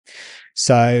die.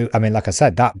 So, I mean, like I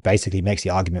said, that basically makes the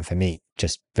argument for me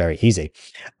just very easy.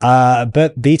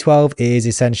 But B12 is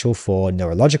essential for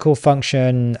neurological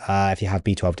function. If you have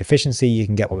B12 deficiency, you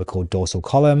can get what we call dorsal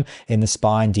column in the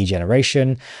spine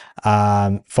degeneration,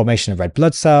 formation of red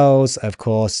blood cells, of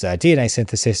course, DNA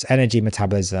synthesis, energy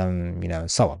metabolism,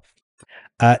 and so on.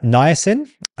 Niacin,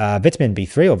 vitamin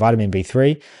B3 or vitamin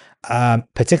B3,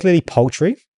 particularly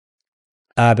poultry,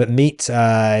 but meat,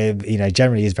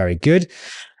 generally is very good.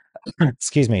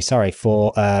 Excuse me, sorry,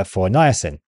 for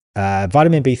niacin.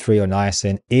 Vitamin B3 or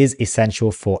niacin is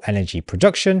essential for energy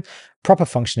production, proper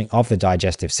functioning of the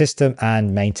digestive system,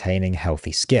 and maintaining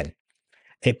healthy skin.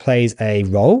 It plays a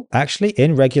role actually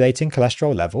in regulating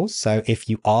cholesterol levels. So if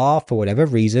you are, for whatever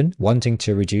reason, wanting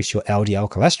to reduce your LDL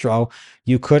cholesterol,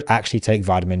 you could actually take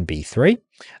vitamin B3.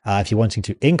 If you're wanting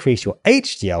to increase your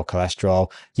HDL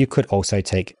cholesterol, you could also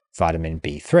take vitamin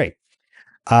B3.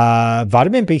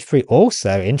 Vitamin B3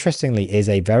 also, interestingly, is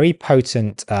a very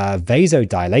potent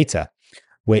vasodilator,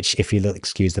 which, if you'll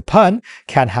excuse the pun,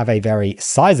 can have a very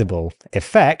sizable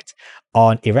effect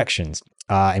on erections.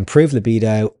 Improve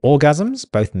libido, orgasms,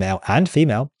 both male and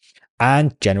female,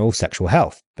 and general sexual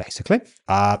health, basically,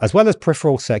 as well as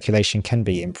peripheral circulation can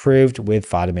be improved with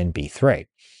vitamin B3.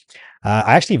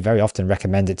 I actually very often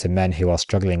recommend it to men who are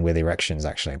struggling with erections,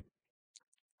 actually,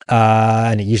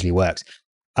 and it usually works.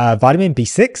 Vitamin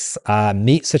B6,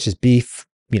 meat such as beef,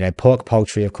 pork,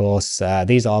 poultry, of course.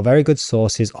 These are very good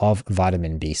sources of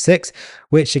vitamin B6,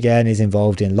 which again is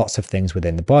involved in lots of things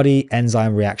within the body,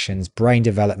 enzyme reactions, brain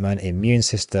development, immune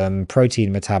system,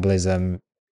 protein metabolism,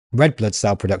 red blood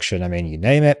cell production, I mean, you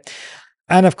name it.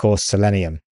 And of course,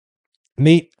 selenium.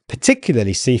 Meat,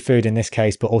 particularly seafood in this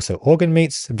case, but also organ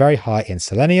meats, very high in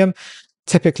selenium.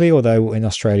 Typically, although in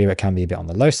Australia it can be a bit on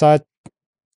the low side.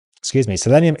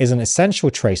 Selenium is an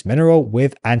essential trace mineral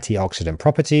with antioxidant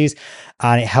properties,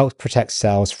 and it helps protect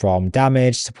cells from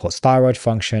damage, supports thyroid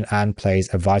function, and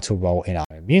plays a vital role in our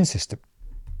immune system.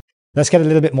 Let's get a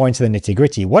little bit more into the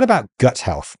nitty-gritty. What about gut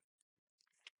health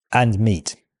and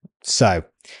meat? So,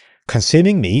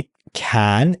 consuming meat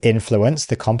can influence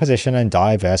the composition and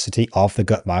diversity of the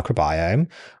gut microbiome,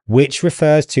 which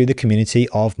refers to the community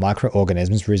of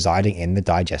microorganisms residing in the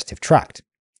digestive tract.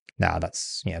 Now,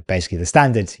 that's basically the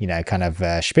standard kind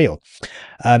of spiel.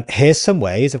 Here's some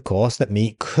ways, of course, that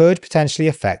meat could potentially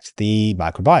affect the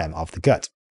microbiome of the gut.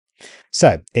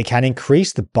 So it can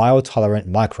increase the bile-tolerant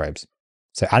microbes.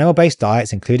 So animal-based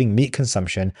diets, including meat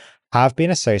consumption, have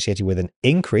been associated with an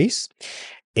increase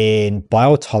in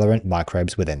bile-tolerant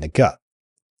microbes within the gut.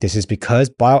 This is because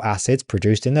bile acids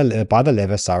produced by the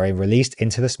liver, released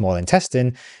into the small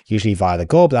intestine, usually via the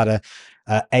gallbladder,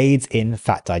 aids in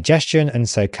fat digestion and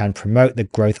so can promote the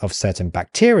growth of certain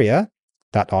bacteria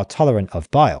that are tolerant of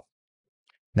bile.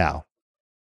 Now,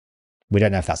 we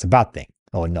don't know if that's a bad thing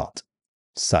or not.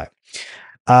 So,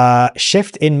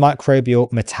 shift in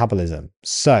microbial metabolism.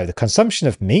 So, the consumption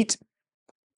of meat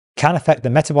can affect the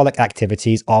metabolic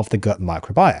activities of the gut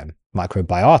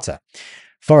microbiota.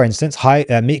 For instance,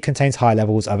 meat contains high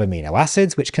levels of amino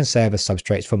acids, which can serve as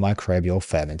substrates for microbial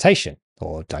fermentation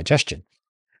or digestion.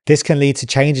 This can lead to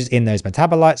changes in those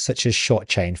metabolites, such as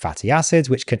short-chain fatty acids,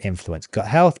 which can influence gut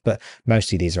health, but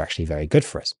mostly these are actually very good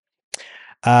for us.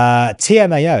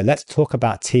 TMAO, let's talk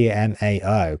about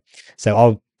TMAO. So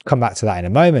I'll come back to that in a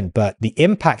moment, but the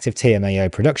impact of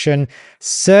TMAO production,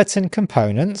 certain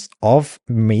components of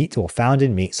meat or found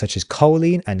in meat, such as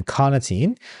choline and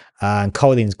carnitine, and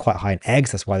choline is quite high in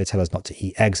eggs, that's why they tell us not to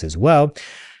eat eggs as well,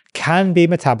 can be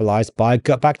metabolized by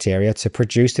gut bacteria to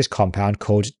produce this compound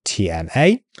called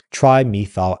TMA,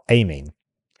 trimethylamine.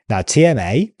 Now,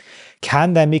 TMA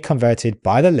can then be converted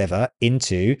by the liver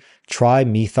into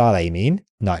trimethylamine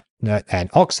N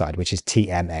oxide, which is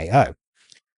TMAO.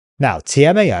 Now,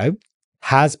 TMAO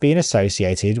has been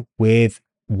associated with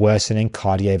worsening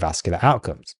cardiovascular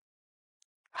outcomes.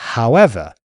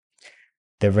 However,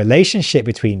 the relationship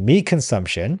between meat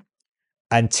consumption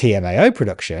and TMAO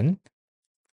production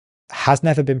has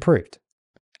never been proved,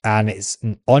 and it's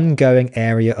an ongoing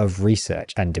area of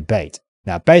research and debate.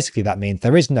 Now, basically, that means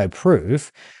there is no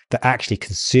proof that actually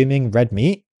consuming red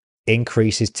meat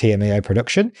increases TMAO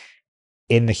production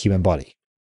in the human body,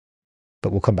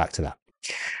 but we'll come back to that.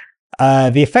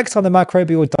 The effects on the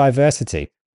microbial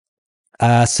diversity.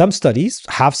 Some studies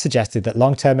have suggested that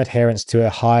long-term adherence to a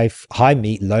high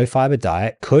meat, low fiber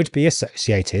diet could be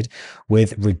associated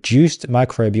with reduced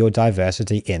microbial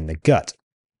diversity in the gut.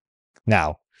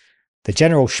 Now, the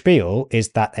general spiel is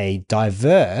that a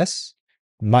diverse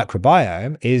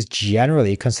microbiome is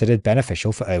generally considered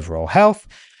beneficial for overall health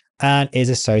and is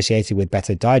associated with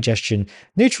better digestion,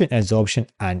 nutrient absorption,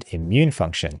 and immune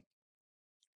function.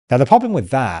 Now, the problem with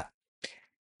that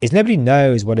is nobody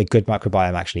knows what a good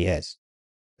microbiome actually is.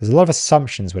 There's a lot of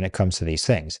assumptions when it comes to these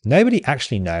things. Nobody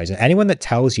actually knows, and anyone that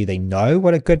tells you they know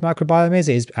what a good microbiome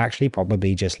is actually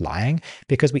probably just lying,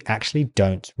 because we actually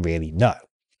don't really know.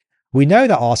 We know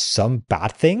there are some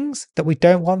bad things that we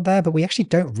don't want there, but we actually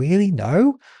don't really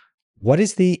know what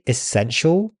is the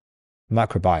essential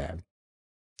microbiome.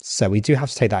 So we do have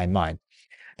to take that in mind.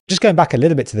 Just going back a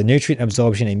little bit to the nutrient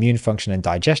absorption, immune function, and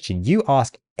digestion, you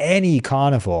ask any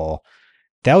carnivore,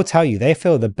 they'll tell you they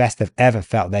feel the best they've ever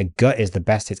felt. Their gut is the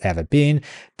best it's ever been.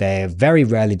 They're very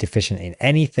rarely deficient in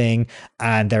anything,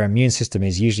 and their immune system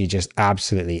is usually just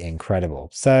absolutely incredible.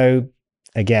 So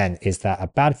again, is that a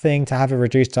bad thing to have a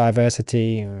reduced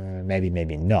diversity? Maybe,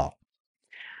 maybe not.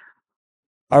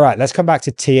 All right, let's come back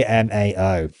to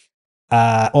TMAO.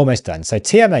 Almost done. So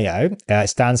TMAO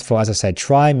stands for, as I said,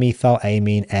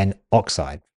 trimethylamine N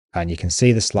oxide. And you can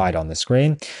see the slide on the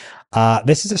screen.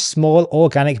 This is a small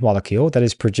organic molecule that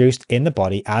is produced in the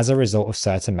body as a result of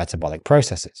certain metabolic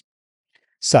processes.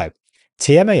 So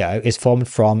TMAO is formed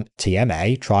from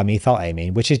TMA,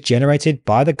 trimethylamine, which is generated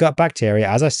by the gut bacteria,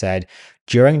 as I said,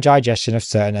 during digestion of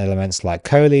certain elements like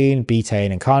choline,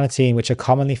 betaine, and carnitine, which are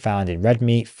commonly found in red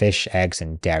meat, fish, eggs,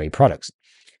 and dairy products.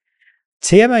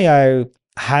 TMAO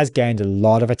has gained a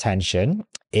lot of attention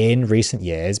in recent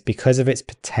years because of its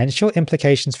potential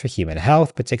implications for human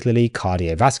health, particularly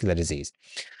cardiovascular disease.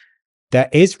 There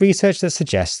is research that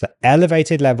suggests that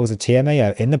elevated levels of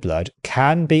TMAO in the blood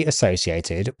can be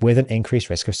associated with an increased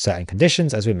risk of certain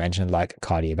conditions, as we mentioned, like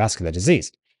cardiovascular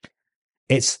disease.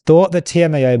 It's thought that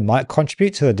TMAO might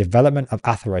contribute to the development of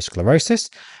atherosclerosis,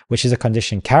 which is a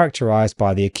condition characterized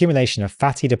by the accumulation of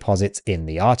fatty deposits in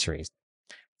the arteries.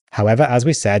 However, as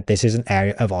we said, this is an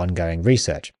area of ongoing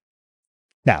research.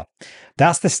 Now,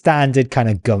 that's the standard kind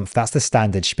of gumph, that's the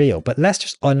standard spiel, but let's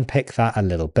just unpick that a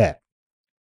little bit.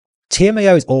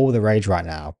 TMAO is all the rage right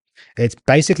now. It's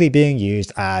basically being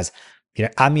used as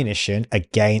ammunition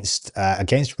against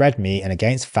red meat and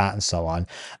against fat and so on.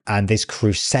 And this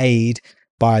crusade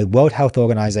by World Health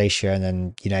Organization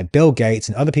and, you know, Bill Gates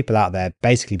and other people out there,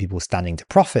 basically people standing to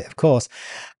profit, of course,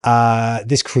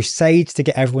 this crusade to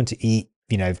get everyone to eat,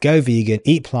 you know, go vegan,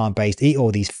 eat plant-based, eat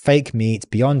all these fake meats,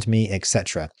 Beyond Meat,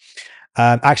 etc.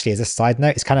 Actually, as a side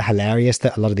note, it's kind of hilarious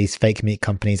that a lot of these fake meat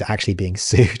companies are actually being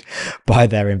sued by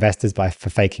their investors for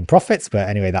faking profits. But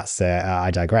anyway, that's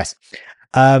I digress.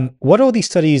 What all these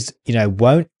studies, you know,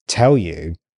 won't tell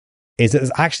you is that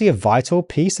there's actually a vital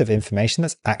piece of information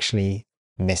that's actually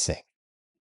missing.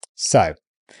 So,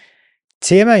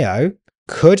 TMAO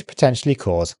could potentially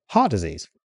cause heart disease.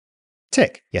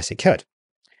 Tick. Yes, it could.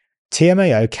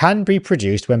 TMAO can be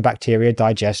produced when bacteria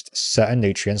digest certain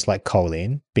nutrients like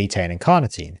choline, betaine, and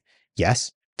carnitine.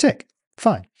 Yes, tick.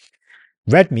 Fine.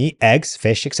 Red meat, eggs,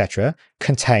 fish, etc.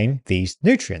 contain these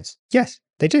nutrients. Yes,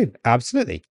 they do.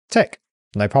 Absolutely. Tick.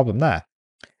 No problem there.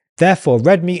 Therefore,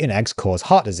 red meat and eggs cause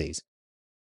heart disease.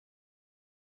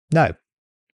 No,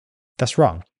 that's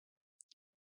wrong.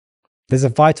 There's a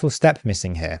vital step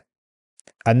missing here.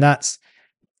 And that's,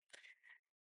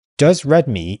 does red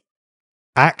meat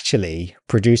actually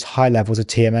produce high levels of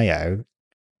TMAO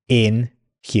in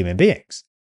human beings?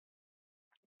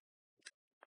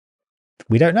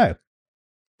 We don't know.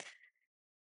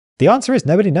 The answer is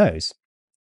nobody knows.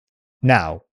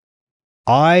 Now,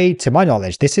 to my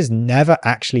knowledge, this has never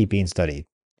actually been studied.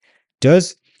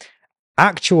 Does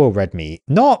actual red meat,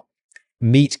 not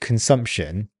meat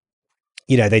consumption,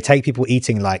 you know, they take people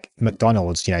eating like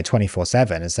McDonald's, you know,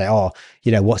 24/7 and say, oh,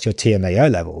 you know, what's your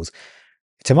TMAO levels?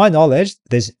 To my knowledge,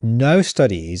 there's no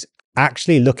studies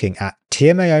actually looking at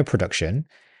TMAO production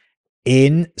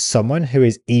in someone who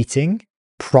is eating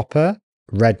proper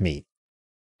red meat,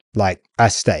 like a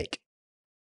steak.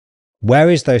 Where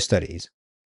is those studies?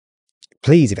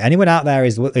 Please, if anyone out there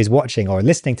is watching or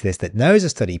listening to this that knows a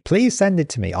study, please send it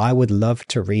to me. I would love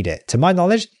to read it. To my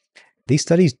knowledge, these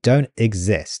studies don't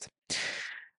exist.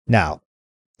 Now,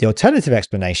 the alternative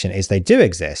explanation is they do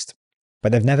exist,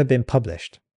 but they've never been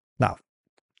published. Now,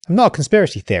 I'm not a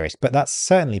conspiracy theorist, but that's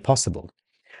certainly possible.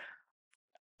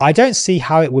 I don't see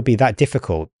how it would be that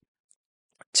difficult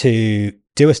to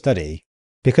do a study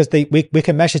because we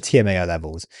can measure TMAO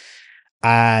levels.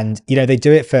 And, you know, they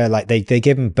do it for like, they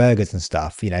give them burgers and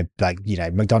stuff, you know, like, you know,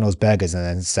 McDonald's burgers, and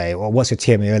then say, well, what's your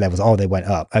TMAO levels? Oh, they went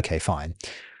up. Okay, fine.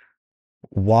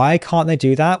 Why can't they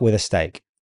do that with a steak?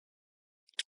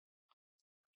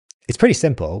 It's pretty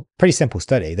simple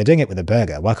study. They're doing it with a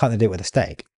burger. Why can't they do it with a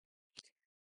steak?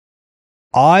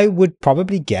 I would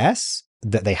probably guess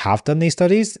that they have done these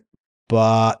studies,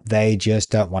 but they just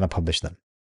don't want to publish them.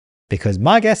 Because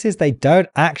my guess is they don't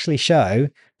actually show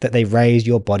that they raise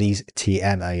your body's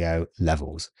TMAO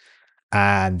levels.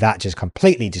 And that just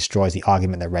completely destroys the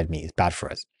argument that red meat is bad for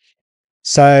us.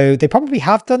 So they probably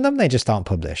have done them, they just aren't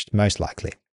published, most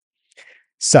likely.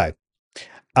 So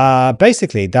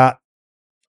basically that,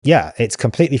 yeah, it's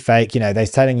completely fake. You know, they're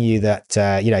telling you that,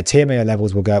 you know, TMAO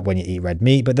levels will go up when you eat red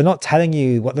meat, but they're not telling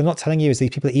you, what they're not telling you is these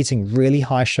people are eating really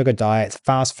high sugar diets,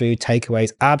 fast food,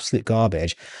 takeaways, absolute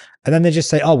garbage. And then they just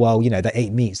say, oh, well, you know, they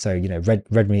ate meat. So, you know,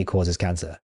 red meat causes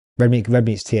cancer. Red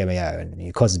meat's TMAO and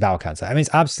it causes bowel cancer. I mean,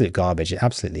 it's absolute garbage. It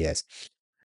absolutely is.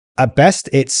 At best,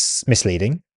 it's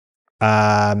misleading,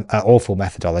 an awful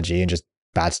methodology and just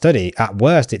bad study. At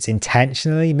worst, it's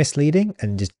intentionally misleading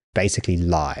and just basically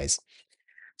lies.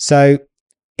 So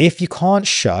if you can't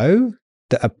show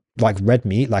that like red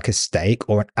meat, like a steak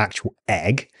or an actual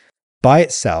egg by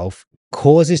itself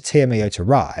causes TMAO to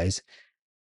rise,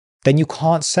 then you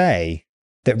can't say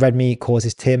that red meat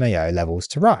causes TMAO levels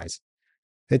to rise.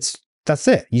 That's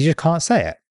it. You just can't say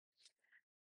it.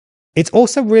 It's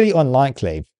also really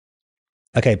unlikely.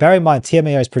 Okay, bear in mind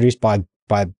TMAO is produced by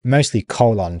mostly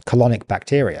colonic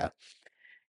bacteria.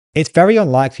 It's very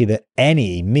unlikely that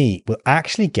any meat will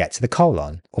actually get to the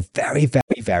colon, or very,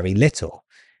 very, very little.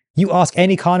 You ask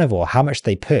any carnivore how much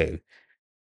they poo,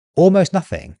 almost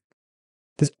nothing.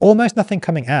 There's almost nothing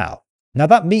coming out. Now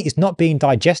that meat is not being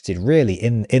digested really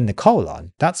in the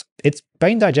colon. It's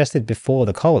being digested before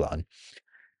the colon.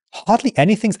 Hardly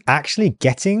anything's actually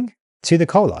getting to the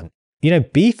colon. You know,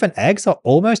 beef and eggs are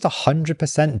almost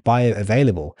 100%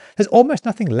 bioavailable. There's almost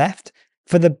nothing left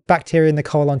for the bacteria in the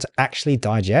colon to actually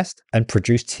digest and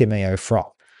produce TMAO from.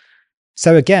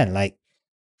 So again, like,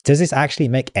 does this actually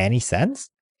make any sense?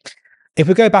 If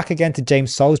we go back again to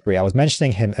James Salisbury, I was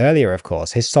mentioning him earlier, of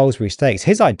course, his Salisbury steaks,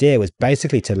 his idea was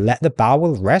basically to let the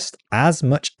bowel rest as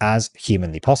much as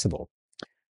humanly possible.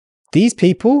 These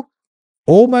people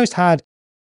almost had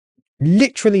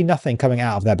literally nothing coming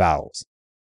out of their bowels.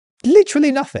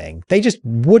 Literally nothing. They just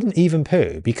wouldn't even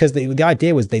poo because the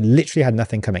idea was they literally had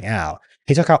nothing coming out.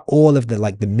 He took out all of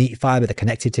the meat fiber, the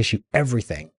connective tissue,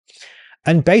 everything.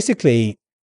 And basically,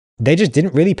 they just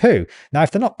didn't really poo. Now,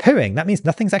 if they're not pooing, that means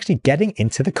nothing's actually getting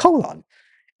into the colon.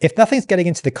 If nothing's getting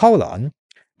into the colon,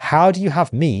 how do you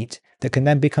have meat that can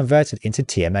then be converted into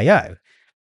TMAO? It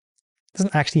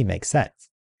doesn't actually make sense.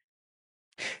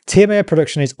 TMAO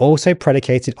production is also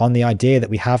predicated on the idea that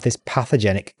we have this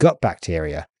pathogenic gut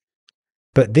bacteria.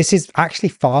 But this is actually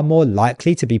far more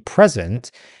likely to be present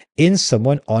in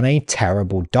someone on a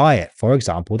terrible diet. For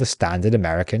example, the standard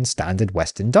American, standard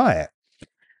Western diet.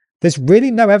 There's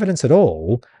really no evidence at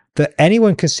all that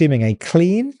anyone consuming a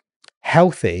clean,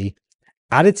 healthy,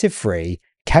 additive-free,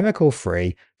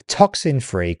 chemical-free,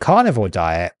 toxin-free carnivore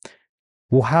diet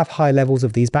will have high levels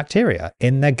of these bacteria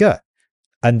in their gut,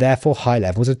 and therefore high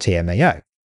levels of TMAO.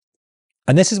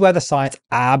 And this is where the science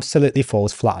absolutely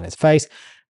falls flat on its face.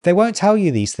 They won't tell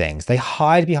you these things. They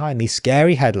hide behind these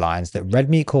scary headlines that red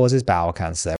meat causes bowel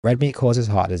cancer, red meat causes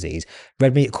heart disease,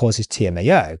 red meat causes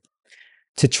TMAO,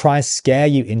 to try and scare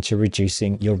you into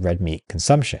reducing your red meat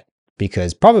consumption,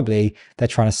 because probably they're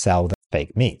trying to sell the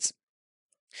fake meats.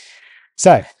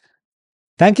 So,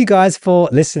 thank you guys for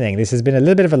listening. This has been a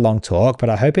little bit of a long talk, but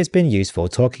I hope it's been useful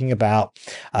talking about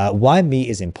why meat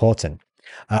is important.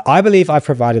 I believe I've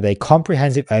provided a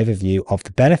comprehensive overview of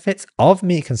the benefits of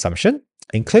meat consumption,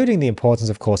 including the importance,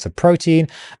 of course, of protein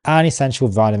and essential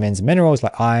vitamins, minerals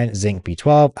like iron, zinc,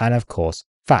 B12, and of course,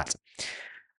 fat.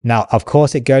 Now, of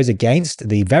course, it goes against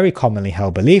the very commonly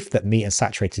held belief that meat and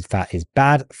saturated fat is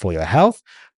bad for your health,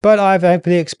 but I've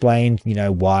hopefully explained,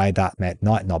 why that might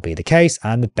not be the case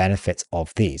and the benefits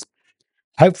of these.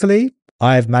 Hopefully,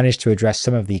 I've managed to address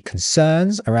some of the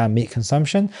concerns around meat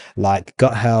consumption, like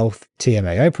gut health,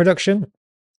 TMAO production,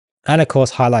 and of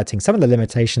course, highlighting some of the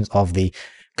limitations of the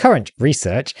current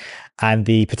research and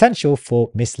the potential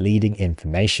for misleading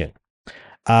information.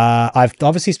 I've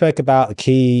obviously spoke about the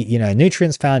key,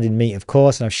 nutrients found in meat, of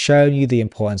course, and I've shown you the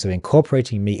importance of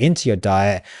incorporating meat into your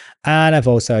diet. And I've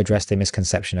also addressed the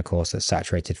misconception, of course, that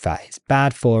saturated fat is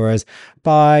bad for us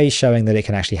by showing that it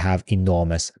can actually have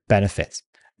enormous benefits.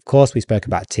 Of course, we spoke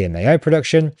about TMAO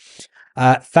production.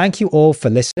 Thank you all for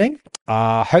listening.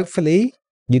 Hopefully,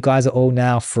 you guys are all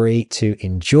now free to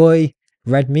enjoy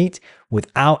red meat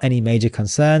without any major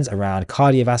concerns around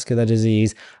cardiovascular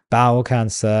disease, bowel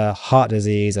cancer, heart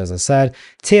disease, as I said,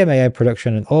 TMAO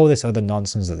production, and all this other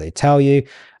nonsense that they tell you.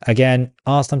 Again,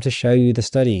 ask them to show you the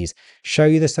studies. Show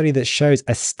you the study that shows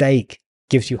a steak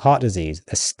gives you heart disease,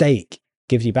 a steak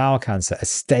gives you bowel cancer, a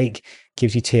steak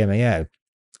gives you TMAO.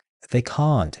 They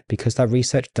can't, because that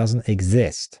research doesn't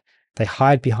exist. They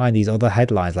hide behind these other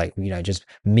headlines like, just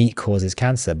meat causes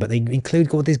cancer, but they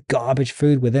include all this garbage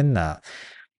food within that.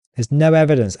 There's no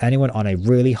evidence anyone on a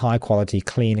really high quality,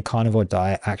 clean carnivore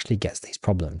diet actually gets these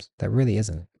problems. There really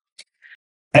isn't.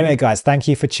 Anyway, guys, thank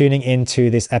you for tuning into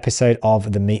this episode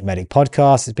of the Meat Medic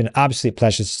podcast. It's been an absolute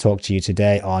pleasure to talk to you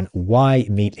today on why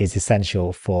meat is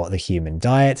essential for the human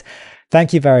diet.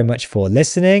 Thank you very much for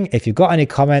listening. If you've got any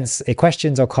comments,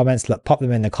 questions or comments, pop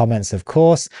them in the comments, of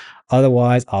course.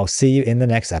 Otherwise, I'll see you in the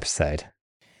next episode.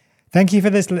 Thank you for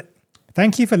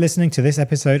listening to this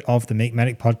episode of the Meat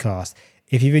Medic podcast.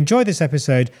 If you've enjoyed this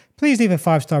episode, please leave a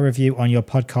 5-star review on your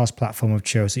podcast platform of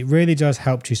choice. It really does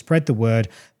help to spread the word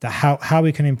that how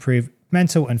we can improve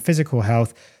mental and physical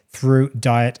health through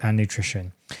diet and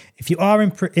nutrition. If you are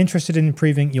interested in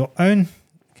improving your own...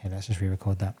 Okay, let's just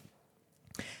re-record that.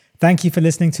 Thank you for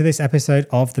listening to this episode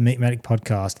of the Meat Medic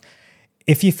podcast.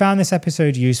 If you found this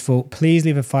episode useful, please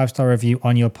leave a 5-star review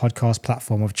on your podcast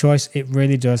platform of choice. It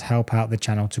really does help out the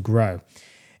channel to grow.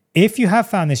 If you have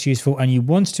found this useful and you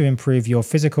want to improve your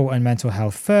physical and mental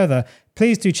health further,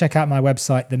 please do check out my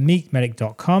website,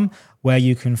 themeatmedic.com, where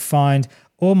you can find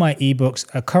all my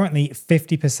ebooks are currently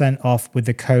 50% off with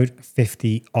the code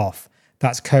 50OFF.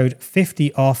 That's code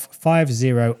 50OFF,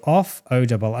 50OFF,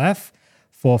 OFF,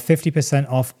 for 50%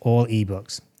 off all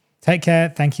ebooks. Take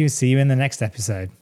care. Thank you. See you in the next episode.